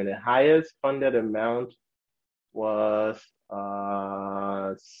time, and the highest funded amount was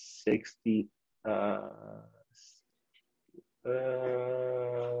 60 uh,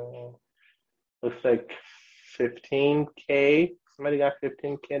 looks like 15K. Somebody got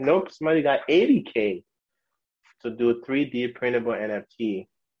 15K. Nope, somebody got 80K to do 3D printable NFT.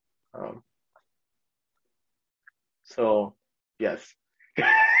 Um, so yes.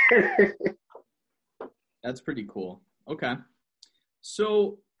 That's pretty cool. Okay.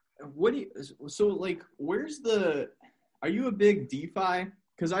 So what do you, so like, where's the, are you a big DeFi?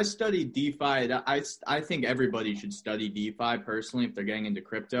 Because I studied DeFi. I think everybody should study DeFi personally if they're getting into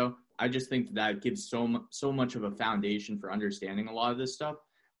crypto. I just think that gives so much of a foundation for understanding a lot of this stuff.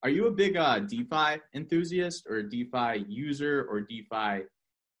 Are you a big DeFi enthusiast or DeFi user or DeFi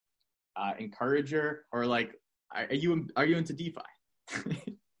encourager, or like, are you into DeFi?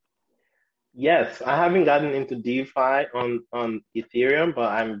 Yes, I haven't gotten into DeFi on Ethereum, but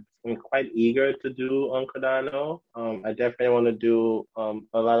I'm quite eager to do on Cardano. I definitely want to do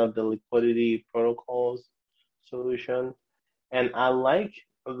a lot of the liquidity protocols solution, and I like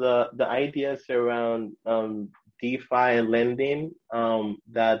the ideas around DeFi lending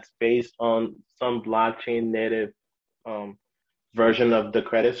that's based on some blockchain native um, version of the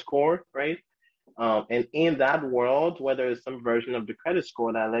credit score, right? And in that world, where there is some version of the credit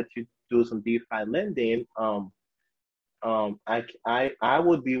score that lets you do some DeFi lending, I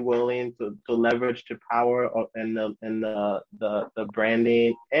would be willing to leverage the power of, and the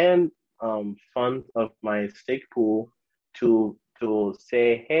branding and funds of my stake pool to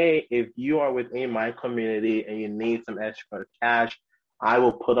say, hey, if you are within my community and you need some extra cash, I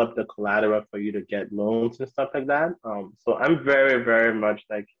will put up the collateral for you to get loans and stuff like that. So I'm very, very much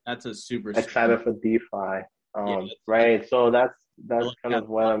like That's a super smart. excited for DeFi. Yeah, Right. So I that's like kind that of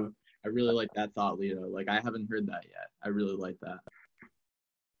what thought. I'm. I really like that thought, Leo. Like I haven't heard that yet. I really like that.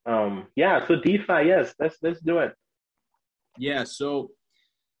 Yeah. So DeFi, yes. Let's do it. Yeah. So,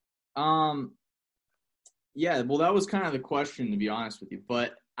 um, yeah. Well, that was kind of the question, to be honest with you.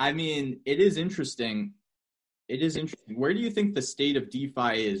 But I mean, it is interesting. It is interesting. Where do you think the state of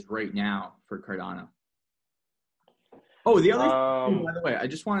DeFi is right now for Cardano? Oh, the other thing, Um, by the way, I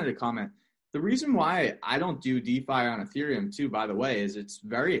just wanted to comment. The reason why I don't do DeFi on Ethereum too, by the way, is it's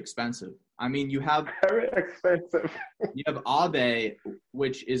very expensive. I mean, Very expensive. you have Aave,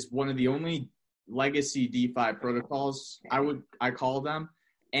 which is one of the only legacy DeFi protocols I call them,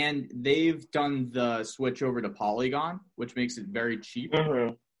 and they've done the switch over to Polygon, which makes it very cheap. Hmm.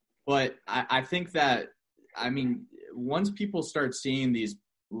 But I think that, I mean, once people start seeing these,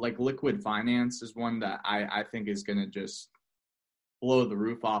 like liquid finance is one that I think is going to just blow the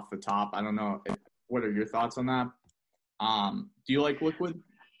roof off the top. I don't know. What are your thoughts on that? Do you like liquid?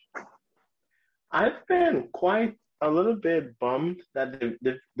 I've been quite a little bit bummed that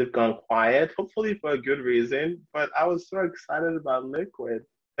they've gone quiet, hopefully for a good reason. But I was so excited about Liquid.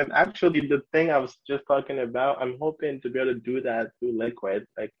 And actually, the thing I was just talking about, I'm hoping to be able to do that through Liquid,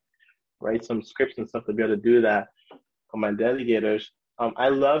 like write some scripts and stuff to be able to do that for my delegators. I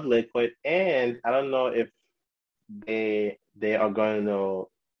love Liquid, and I don't know if they are going to.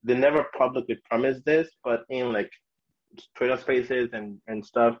 They never publicly promised this, but in like Twitter Spaces and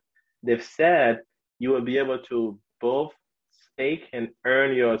stuff, they've said you will be able to both stake and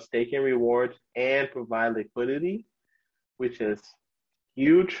earn your staking rewards and provide liquidity, which is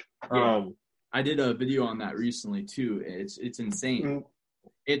huge. Yeah, I did a video on that recently too. It's insane. Mm,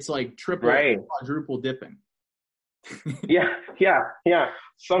 It's like triple, right. quadruple dipping. Yeah.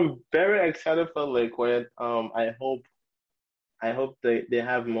 So I'm very excited for Liquid. I hope they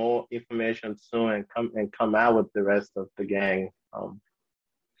have more information soon and come out with the rest of the gang.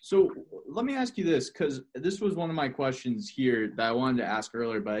 So let me ask you this, because this was one of my questions here that I wanted to ask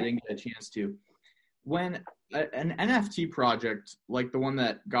earlier, but I didn't get a chance to. When an NFT project like the one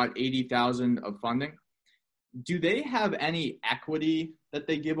that got 80,000 of funding, do they have any equity that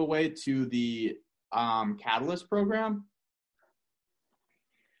they give away to the Catalyst program?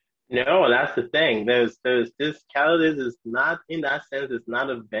 No, that's the thing. There's this Catalyst is not in that sense. It's not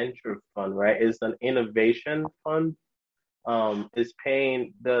a venture fund, right? It's an innovation fund. Is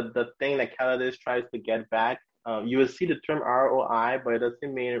paying the thing that Catalyst tries to get back. You will see the term ROI, but it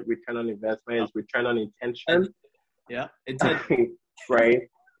doesn't mean return on investment. It's return on intention, Yeah, it did. right?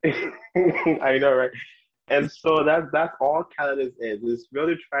 I know, right? And so that's all Catalyst is. It's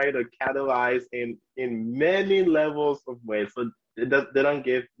really trying to catalyze in many levels of ways. So they don't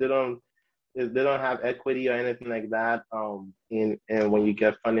give they don't have equity or anything like that. In and when you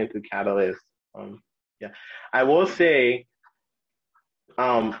get funding through Catalyst, yeah, I will say,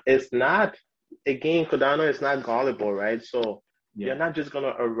 it's not again Cardano is not gullible, right? So you're not just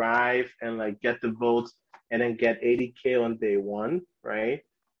gonna arrive and like get the votes and then get 80K on day one, right?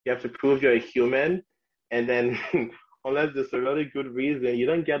 You have to prove you're a human, and then unless there's a really good reason, you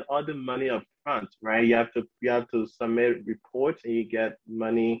don't get all the money up front, right? You have to submit reports and you get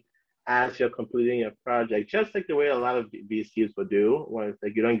money as you're completing your project, just like the way a lot of VCs will do, where it's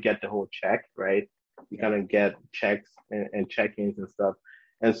like you don't get the whole check, right? You kind of get checks and check-ins and stuff.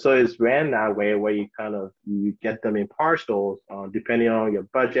 And so it's ran that way where you get them in partials, depending on your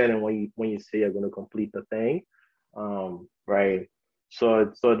budget and when you say you're going to complete the thing, right?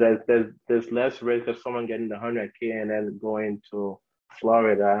 So there's less risk of someone getting the 100K and then going to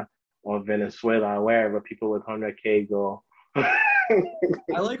Florida or Venezuela, wherever people with 100K go.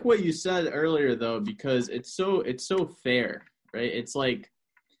 I like what you said earlier though, because it's so fair, right? It's like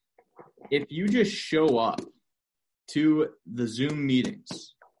if you just show up to the Zoom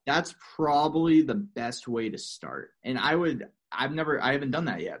meetings, that's probably the best way to start. And I haven't done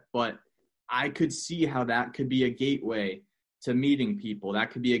that yet, but I could see how that could be a gateway to meeting people.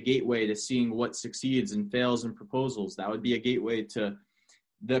 That could be a gateway to seeing what succeeds and fails in proposals. That would be a gateway to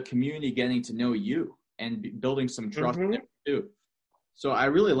the community getting to know you and building some trust there too. So I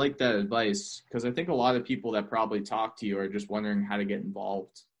really like that advice, because I think a lot of people that probably talk to you are just wondering how to get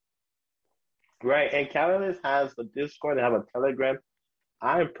involved. Right, and Catalyst has a Discord, they have a Telegram.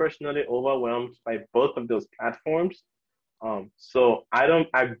 I am personally overwhelmed by both of those platforms. So I'm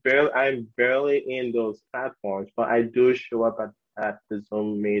barely in those platforms, but I do show up at the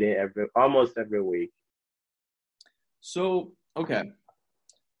Zoom meeting almost every week. So, okay.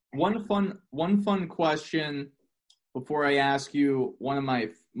 One fun question before I ask you one of my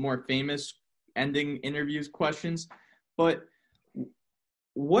more famous ending interviews questions, but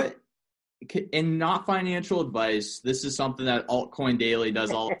what, and not financial advice, this is something that Altcoin Daily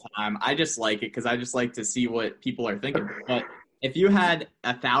does all the time. I just like it because I just like to see what people are thinking. But if you had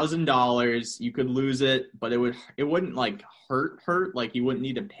 $1,000, you could lose it, but it wouldn't like hurt. Like you wouldn't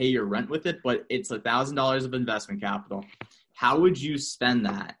need to pay your rent with it, but it's $1,000 of investment capital. How would you spend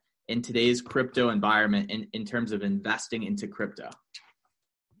that in today's crypto environment in terms of investing into crypto?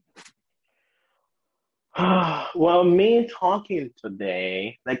 Well, me talking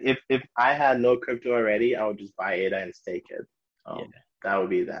today, like if I had no crypto already, I would just buy ADA and stake it. That would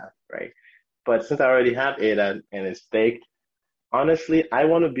be that, right? But since I already have ADA and it's staked, honestly, I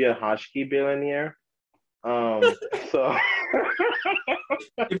want to be a Hashkey billionaire. So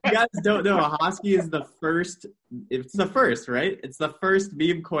if you guys don't know, Hosky is the first. It's the first, right? It's the first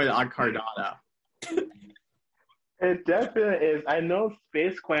meme coin on Cardano. It definitely is. I know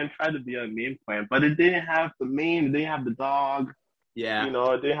SpaceCoin tried to be a meme coin, but it didn't have the meme. It didn't have the dog. Yeah. You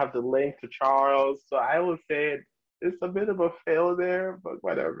know, it didn't have the link to Charles. So I would say it's a bit of a fail there, but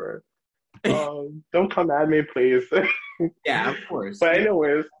whatever. Don't come at me, please. Yeah, of course. But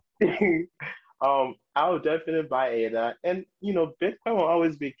anyways, I would definitely buy ADA, and Bitcoin will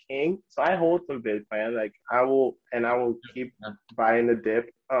always be king. So I hold some Bitcoin, like I will keep buying the dip.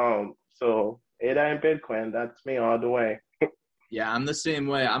 So ADA and Bitcoin, that's me all the way. Yeah, I'm the same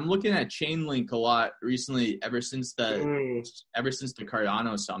way. I'm looking at Chainlink a lot recently, ever since the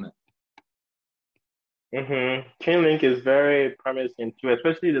Cardano summit. Chainlink is very promising too,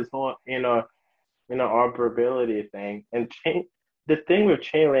 especially this whole operability thing. And the thing with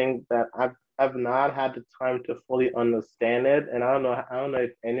Chainlink that I've not had the time to fully understand it, and I don't know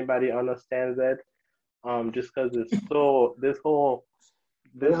if anybody understands it. Just because it's so this whole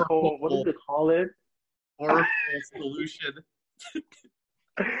what do they call it? Oracle solution.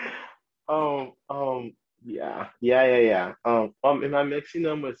 Yeah. Am I mixing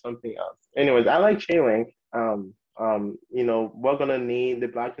them with something else? Anyways, I like Chainlink. We're gonna need the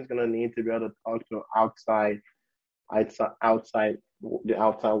blockchain's gonna need to be able to talk to outside the outside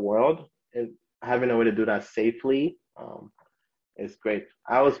world, and having a way to do that safely is great.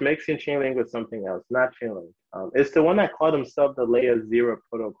 I was mixing Chainlink with something else, not Chainlink. It's the one that called himself the Layer Zero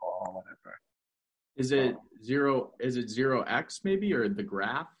protocol or whatever. Is it 0x maybe, or the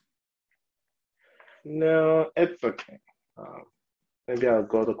graph? No, it's okay. Maybe I'll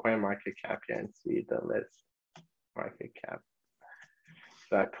go to CoinMarketCap here and see the list.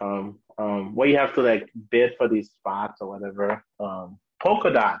 MarketCap.com. Where you have to like bid for these spots or whatever.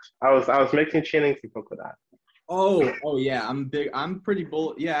 Polkadot. I was making Chainlink for Polkadot. Oh yeah, I'm pretty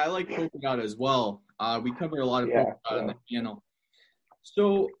bold. Yeah, I like Polkadot as well. We cover a lot of Yeah, Polkadot on yeah. the channel.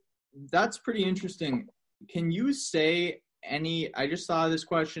 So that's pretty interesting. Can you say I just thought of this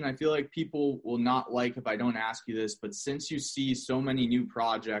question. I feel like people will not like if I don't ask you this, but since you see so many new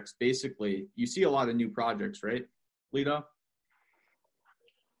projects, basically, you see a lot of new projects, right, Lito?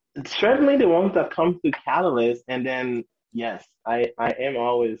 Certainly the ones that come to Catalyst, and then yes,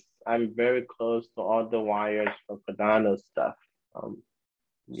 I'm very close to all the wires for Cardano stuff. Um,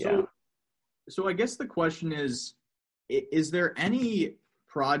 yeah. So, so I guess the question is there any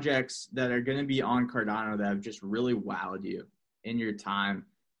projects that are going to be on Cardano that have just really wowed you in your time,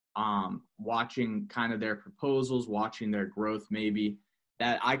 watching kind of their proposals, watching their growth maybe,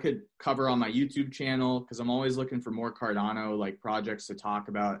 that I could cover on my YouTube channel because I'm always looking for more Cardano like projects to talk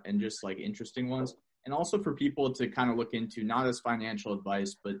about and just like interesting ones, and also for people to kind of look into, not as financial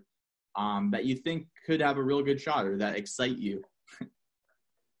advice, but that you think could have a real good shot or that excite you.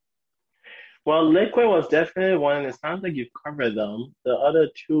 Well, Liquid was definitely one, and it sounds like you've covered them. The other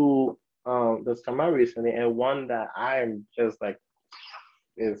two that's come out recently, and one that I'm just like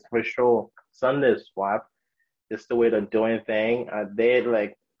is for sure Sunday Swap. It's the way they're doing thing. They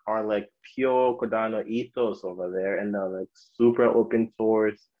like are like pure Cardano ethos over there, and they're like super open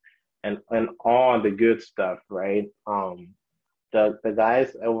source and all the good stuff, right? The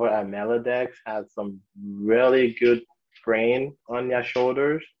guys over at Melodex had some really good brain on their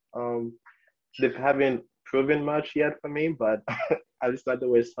shoulders. They haven't proven much yet for me, but I just like the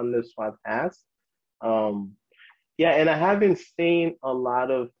way Sunday Swap has. Um, yeah, and I haven't seen a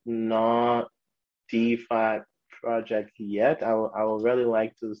lot of non DeFi projects yet. I would really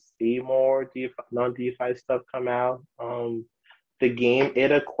like to see more DeFi, non-DeFi stuff come out. The game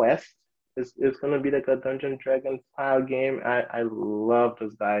Ada Quest is going to be like a Dungeon Dragon style game. I love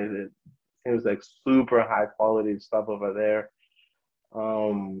those guys. It seems like super high quality stuff over there.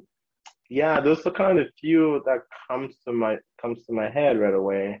 Um, yeah, those are kind of few that comes to my head right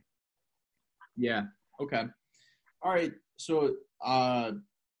away. Yeah. Okay. All right. So, well,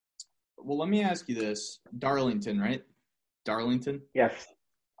 let me ask you this. Darlington, right? Darlington? Yes.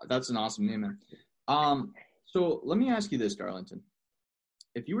 That's an awesome name, man. So let me ask you this, Darlington.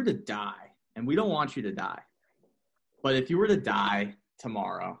 If you were to die, and we don't want you to die, but if you were to die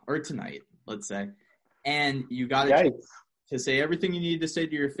tomorrow or tonight, let's say, and you got a chance Yikes. to say everything you need to say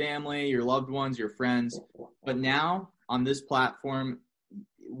to your family, your loved ones, your friends, but now on this platform,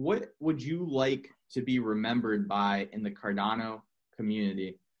 what would you like to be remembered by in the Cardano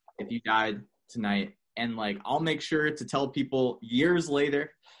community if you died tonight? And like, I'll make sure to tell people years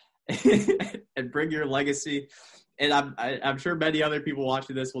later and bring your legacy. And I'm sure many other people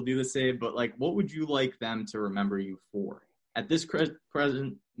watching this will do the same. But like, what would you like them to remember you for at this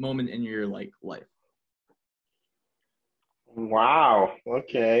present moment in your like life? Wow.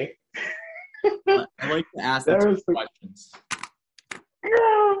 Okay. I like to ask the tough There's a, questions.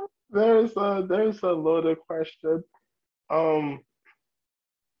 yeah, there's a loaded question. Um,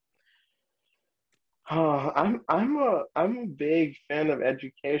 I'm a big fan of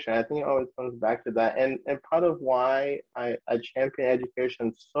education. I think it always comes back to that. And part of why I champion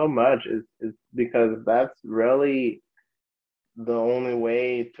education so much is because that's really the only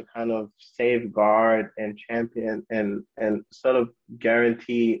way to kind of safeguard and champion and sort of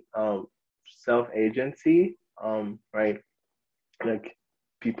guarantee self-agency, right? Like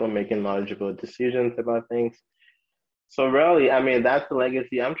people making knowledgeable decisions about things. So really, I mean, that's the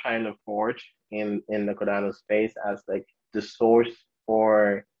legacy I'm trying to forge in the Cardano space as like the source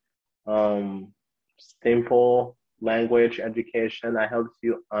for um simple language education that helps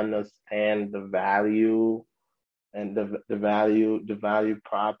you understand the value and the value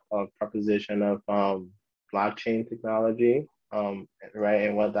proposition of blockchain technology, right,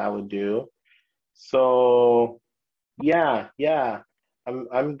 and what that would do. So yeah,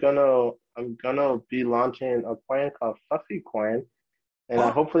 I'm gonna be launching a coin called Fluffy Coin, and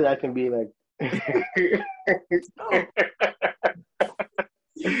Oh, hopefully I can be like, no.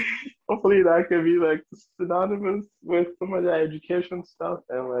 hopefully that can be like synonymous with some of that education stuff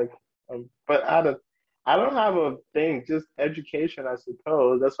and like, but I don't have a thing, just education, I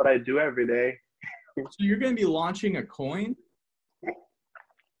suppose. That's what I do every day. So you're going to be launching a coin?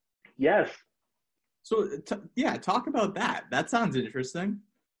 Yes. So yeah, talk about that. That sounds interesting.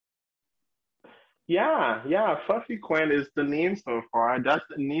 Yeah. Fluffy Coin is the name so far. That's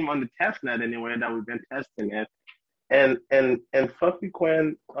the name on the test net anyway that we've been testing it. And Fluffy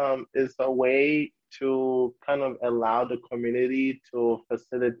Coin is a way to kind of allow the community to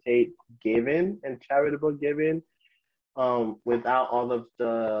facilitate giving and charitable giving without all of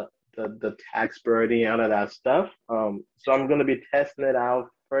the tax burden and all of that stuff. So I'm going to be testing it out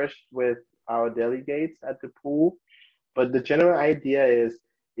first with our delegates at the pool. But the general idea is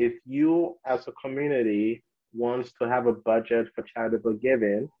if you as a community wants to have a budget for charitable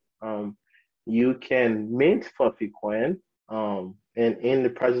giving, you can mint Fluffy Coin. And in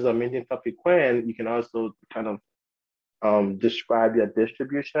the process of minting Fluffy Coin, you can also kind of describe your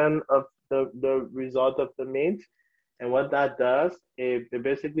distribution of the result of the mint. And what that does, it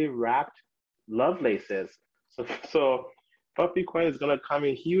basically wrapped Lovelaces. So Puppy Coin is gonna come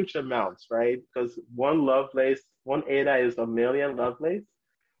in huge amounts, right? Because one Lovelace, one ADA is a million Lovelace.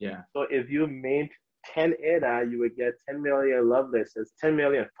 Yeah. So if you mint 10 ADA, you would get 10 million Lovelaces, 10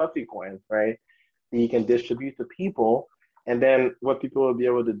 million Puppy Coins, right? That you can distribute to people. And then what people will be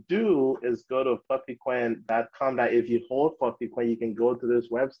able to do is go to puppycoin.com. That if you hold Puppy Coin, you can go to this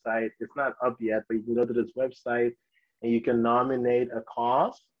website. It's not up yet, but you can go to this website and you can nominate a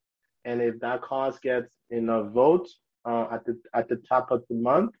cause. And if that cause gets enough votes at the top of the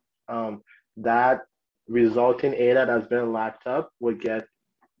month, that resulting ADA that's been locked up would get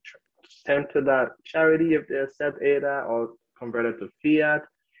sent to that charity if they accept ADA or converted to fiat.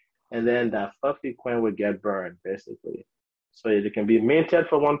 And then that Fluffy Coin would get burned, basically. So it can be minted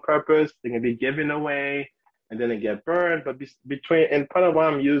for one purpose, they can be given away, and then it get burned. But and part of why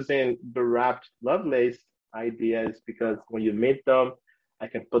I'm using the wrapped Lovelace idea is because when you mint them, I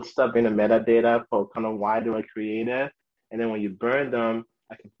can put stuff in the metadata for kind of why they were created. And then when you burn them,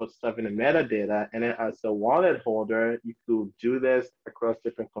 I can put stuff in the metadata. And then as a wallet holder, you could do this across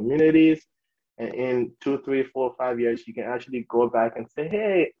different communities. And in 2, 3, 4, 5 years, you can actually go back and say,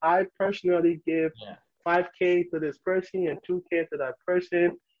 hey, I personally give 5K to this person and 2K to that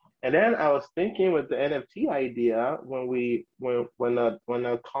person. And then I was thinking with the NFT idea, when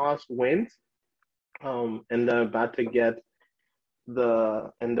a cause wins, and they're about to get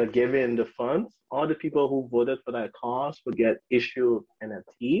they're giving the funds, all the people who voted for that cause will get issued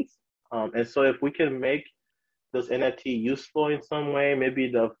NFTs. And so if we can make this NFT useful in some way,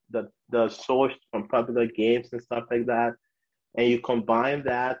 maybe the source from popular games and stuff like that, and you combine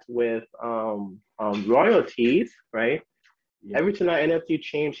that with royalties, right? Yeah. Every time that NFT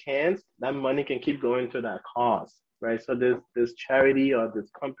change hands, that money can keep going to that cause, right? So this charity or this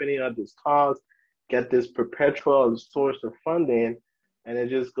company or this cause get this perpetual source of funding, and it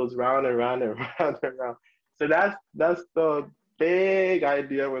just goes round and round and round and round. So that's the big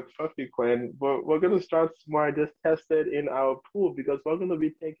idea with Fluffy Coin. We're going to start small, just test it in our pool, because we're going to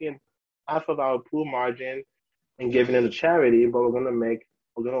be taking half of our pool margin and giving it to charity, but we're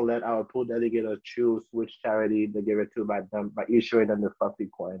gonna let our pool delegator choose which charity they give it to by issuing them the Fluffy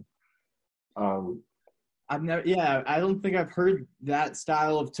Coin. I don't think I've heard that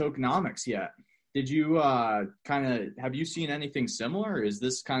style of tokenomics yet. Did you have you seen anything similar? Or is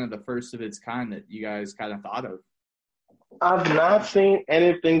this kind of the first of its kind that you guys kind of thought of? I've not seen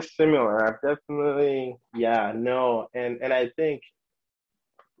anything similar. I've definitely, no. And I think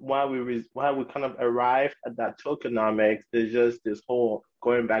while we kind of arrived at that tokenomics, there's just this whole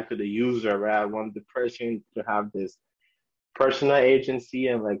going back to the user, right? I want the person to have this personal agency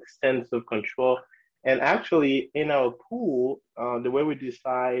and like sense of control. And actually, in our pool, the way we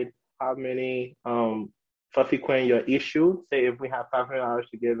decide how many Fluffy Coin you're issued, say if we have $500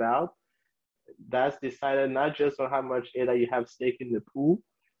 to give out, that's decided not just on how much ADA you have stake in the pool,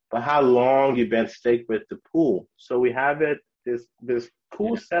 but how long you've been staked with the pool. So we have this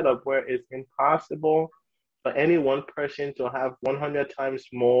pool setup where it's impossible for any one person to have 100 times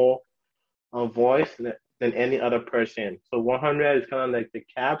more voice than any other person. So 100 is kind of like the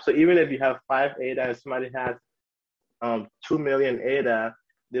cap. So even if you have 5 ADA and somebody has 2 million ADA,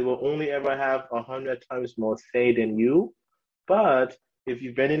 they will only ever have 100 times more say than you. But if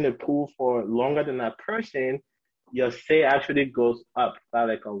you've been in the pool for longer than that person, your say actually goes up by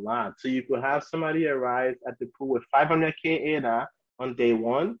like a lot. So you could have somebody arrive at the pool with 500K ADA on day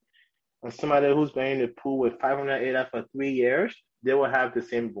one, and somebody who's been in the pool with 500 ADA for 3 years, they will have the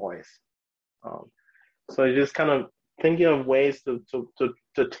same voice. So just kind of thinking of ways to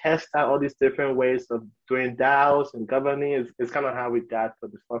test out all these different ways of doing DAOs and governing is kind of how we got to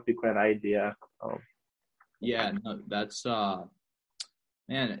the Fluffy Coin idea. Yeah, no, that's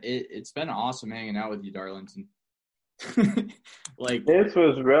man, it's been awesome hanging out with you, Darlington. Like, this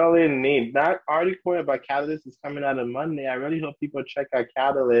was really neat. That article about Catalyst is coming out on Monday. I really hope people check out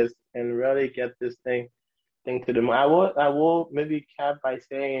Catalyst and really get this thing to them. I will maybe cap by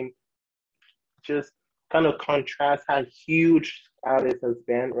saying, just kind of contrast how huge Catalyst has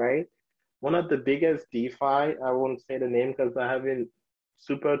been, right? One of the biggest DeFi, I won't say the name because I haven't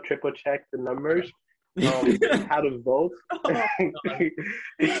super triple checked the numbers. Had a vote.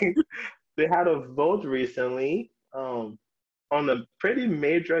 They had a vote recently on a pretty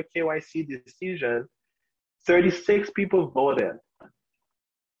major KYC decision, 36 people voted.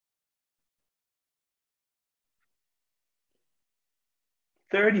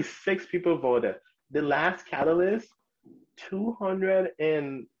 36 people voted. The last catalyst,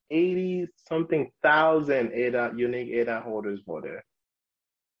 280 something thousand ADA unique ADA holders voted.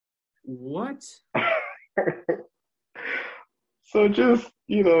 What? So just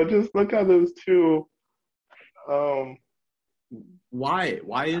look at those two. Why?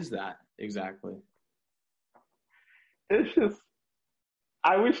 Why is that exactly? It's just,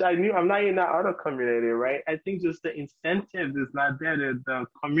 I wish I knew. I'm not in that other community, right? I think just the incentive is not there. The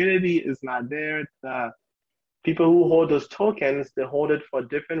community is not there. The people who hold those tokens, they hold it for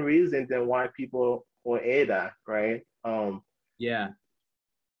different reasons than why people hold ADA, right? Yeah.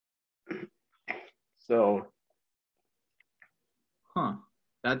 So. Huh.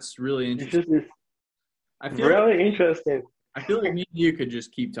 That's really interesting. I feel really interesting. I feel like me and you could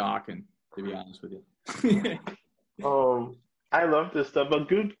just keep talking, to be honest with you. I love this stuff, but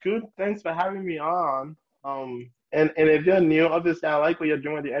good. Thanks for having me on. And if you're new, obviously I like what you're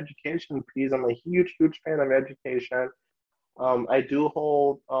doing with the education piece. I'm a huge fan of education. I do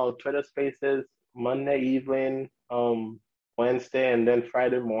hold Twitter Spaces Monday evening, Wednesday, and then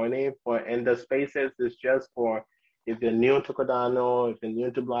Friday morning. And the Spaces is just for if you're new to Cardano, if you're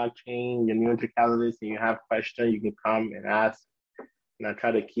new to blockchain, you're new to Catalyst, and you have questions, you can come and ask. And I try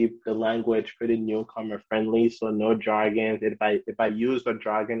to keep the language pretty newcomer friendly, so no jargon. If I use a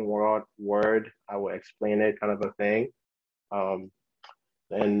jargon word, I will explain it, kind of a thing. So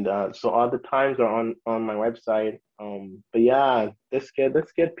all the times are on my website. But yeah, let's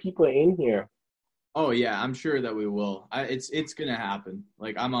get people in here. Oh yeah, I'm sure that we will. It's gonna happen.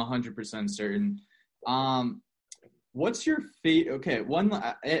 Like I'm 100% certain. What's your okay,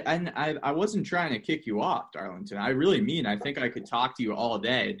 I wasn't trying to kick you off, Darlington. I really mean, I think I could talk to you all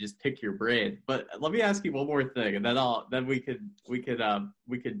day and just pick your brain. But let me ask you one more thing, and then we could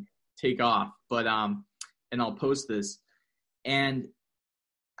take off. But and I'll post this. And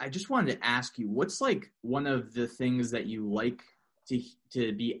I just wanted to ask you, what's like one of the things that you like to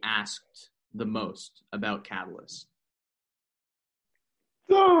be asked the most about Catalyst?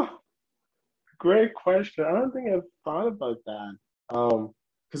 Oh, great question. I don't think I've thought about that.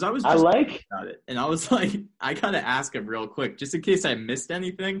 Because I was just thinking about it, and I was like, I gotta ask him real quick, just in case I missed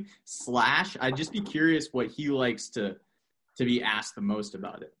anything. I'd just be curious what he likes to be asked the most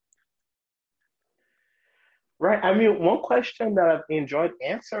about it. Right. I mean, one question that I've enjoyed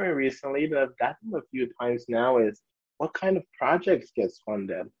answering recently that I've gotten a few times now is, what kind of projects gets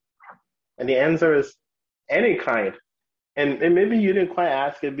funded? And the answer is any kind. And maybe you didn't quite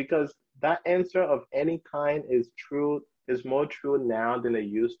ask it because that answer of any kind is more true now than it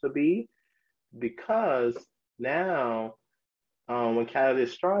used to be. Because now, when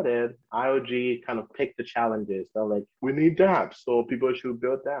Catalyst started, IOG kind of picked the challenges. They're like, we need dApps, so people should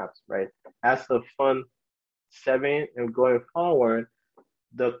build dApps, right? As the Fund 7 and going forward,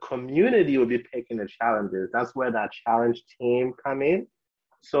 the community will be picking the challenges. That's where that challenge team come in.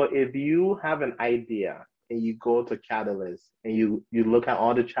 So if you have an idea and you go to Catalyst and you look at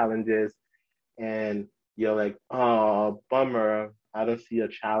all the challenges and you're like, oh, bummer, I don't see a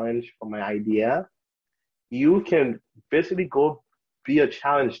challenge for my idea, you can basically go be a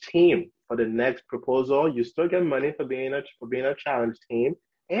challenge team for the next proposal. You still get money for being a challenge team.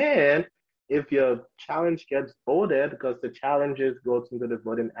 And if your challenge gets voted, because the challenges goes into the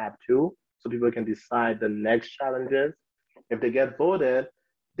voting app too, so people can decide the next challenges. If they get voted,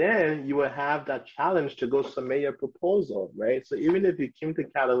 then you will have that challenge to go submit your proposal, right? So even if you came to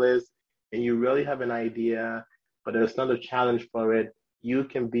Catalyst and you really have an idea, but there's not a challenge for it, you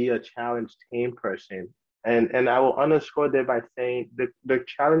can be a challenge team person. And I will underscore that by saying the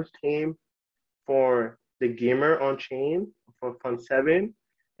challenge team for the gamer on chain for Fund 7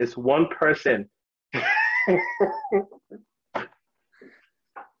 is one person.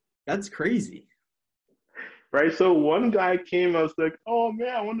 That's crazy. Right? So one guy came, I was like, oh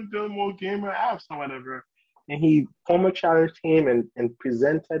man, I want to build more gamer apps or whatever. And he formed a challenge team and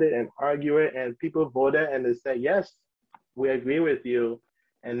presented it and argued it, and people voted and they said, yes, we agree with you.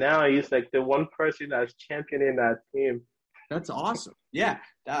 And now he's like the one person that's championing that team. That's awesome. Yeah,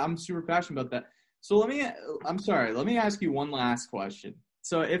 I'm super passionate about that. So let me ask you one last question.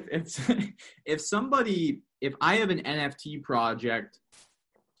 So if I have an NFT project,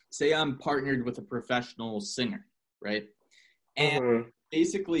 say I'm partnered with a professional singer, right? And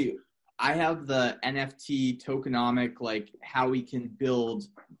basically I have the NFT tokenomic, like how we can build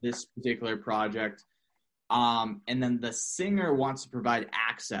this particular project. And then the singer wants to provide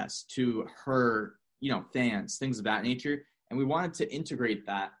access to her, fans, things of that nature. and we wanted to integrate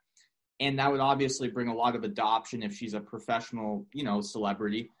that. And that would obviously bring a lot of adoption if she's a professional,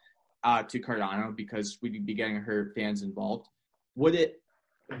 celebrity to Cardano, because we'd be getting her fans involved.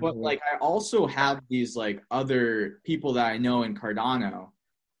 But like, I also have these like other people that I know in Cardano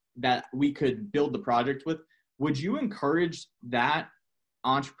that we could build the project with. Would you encourage that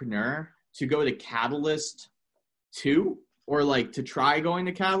entrepreneur to go to Catalyst too, or like to try going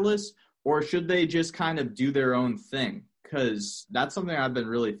to Catalyst, or should they just kind of do their own thing? Because that's something I've been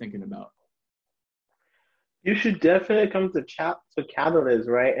really thinking about. You should definitely come to Catalyst,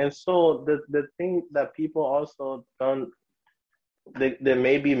 right? And so the thing that people also don't, they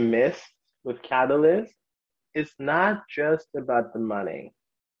maybe miss with Catalyst, it's not just about the money.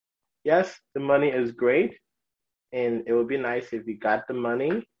 Yes, the money is great, and it would be nice if you got the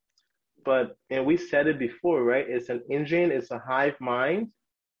money. But, and we said it before, right? It's an engine, it's a hive mind.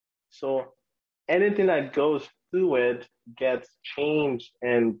 So anything that goes through it gets changed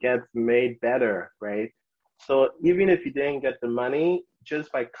and gets made better, right? So even if you didn't get the money,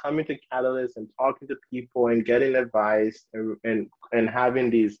 just by coming to Catalyst and talking to people and getting advice and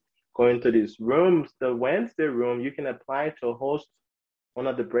having going to these rooms, the Wednesday room, you can apply to host one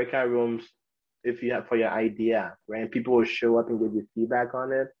of the breakout rooms if you have for your idea, right? And people will show up and give you feedback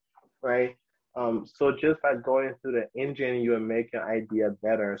on it, right? So just by going through the engine, you will make your idea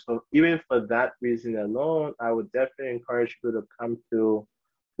better. So even for that reason alone, I would definitely encourage people to come to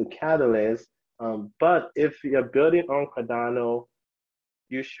Catalyst. But if you're building on Cardano,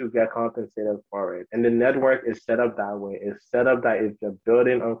 you should get compensated for it. And the network is set up that way. It's set up that if you're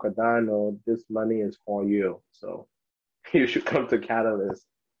building on Cardano, this money is for you. So you should come to Catalyst.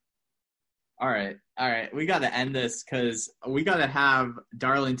 All right. We got to end this because we got to have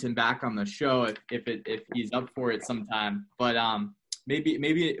Darlington back on the show if he's up for it sometime. But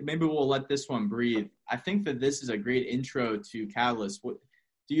maybe we'll let this one breathe. I think that this is a great intro to Catalyst.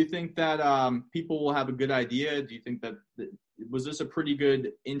 Do you think that people will have a good idea? Do you think that was this a pretty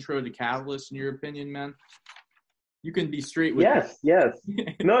good intro to Catalyst in your opinion, man? You can be straight with Yes.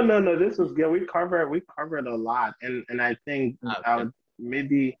 No. This was good. We covered a lot, and I think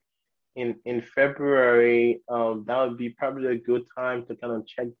maybe in February, that would be probably a good time to kind of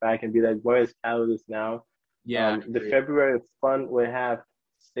check back and be like, where is Catalyst now? Yeah. The February fund will have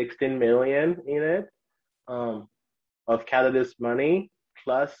 16 million in it of Catalyst money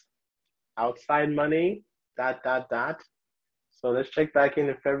plus outside money. So let's check back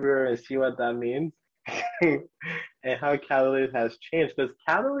in February and see what that means and how Catalyst has changed. Because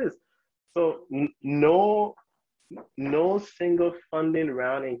Catalyst, so no single funding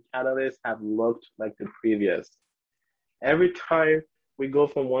round in Catalyst have looked like the previous. Every time we go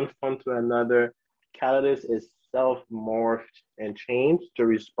from one fund to another, Catalyst is self-morphed and changed to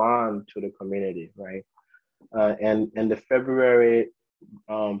respond to the community, right? And the February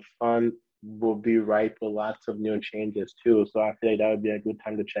fund will be ripe for lots of new changes too. So I feel like that would be a good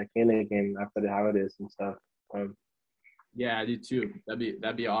time to check in again after the holidays and stuff. Yeah, I do too.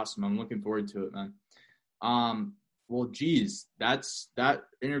 That'd be awesome. I'm looking forward to it, man. Well, geez, that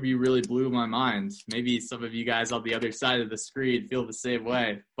interview really blew my mind. Maybe some of you guys on the other side of the screen feel the same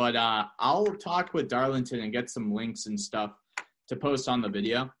way. But I'll talk with Darlington and get some links and stuff to post on the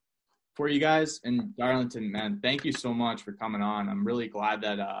video for you guys. And Darlington, man, thank you so much for coming on. I'm really glad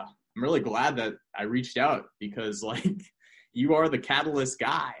that I reached out because like you are the Catalyst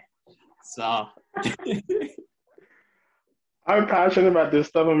guy. So I'm passionate about this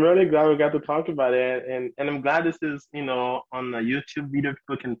stuff. I'm really glad we got to talk about it, and I'm glad this is on the YouTube video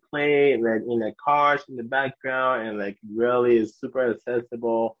people can play like in their cars in the background, and like really is super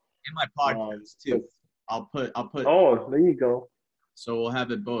accessible. In my podcast too. I'll put. Oh, there you go. So we'll have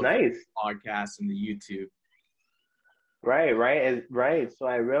it both. Nice. Podcast and the YouTube. Right. So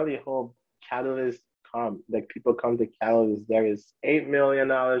I really hope Catalyst people come to Catalyst. There is $8 million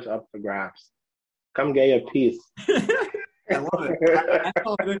up for grabs. Come get your piece. I love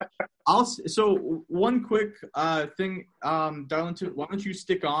it. So one quick thing, Darlington, why don't you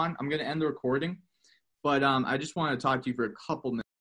stick on? I'm going to end the recording, but I just want to talk to you for a couple minutes.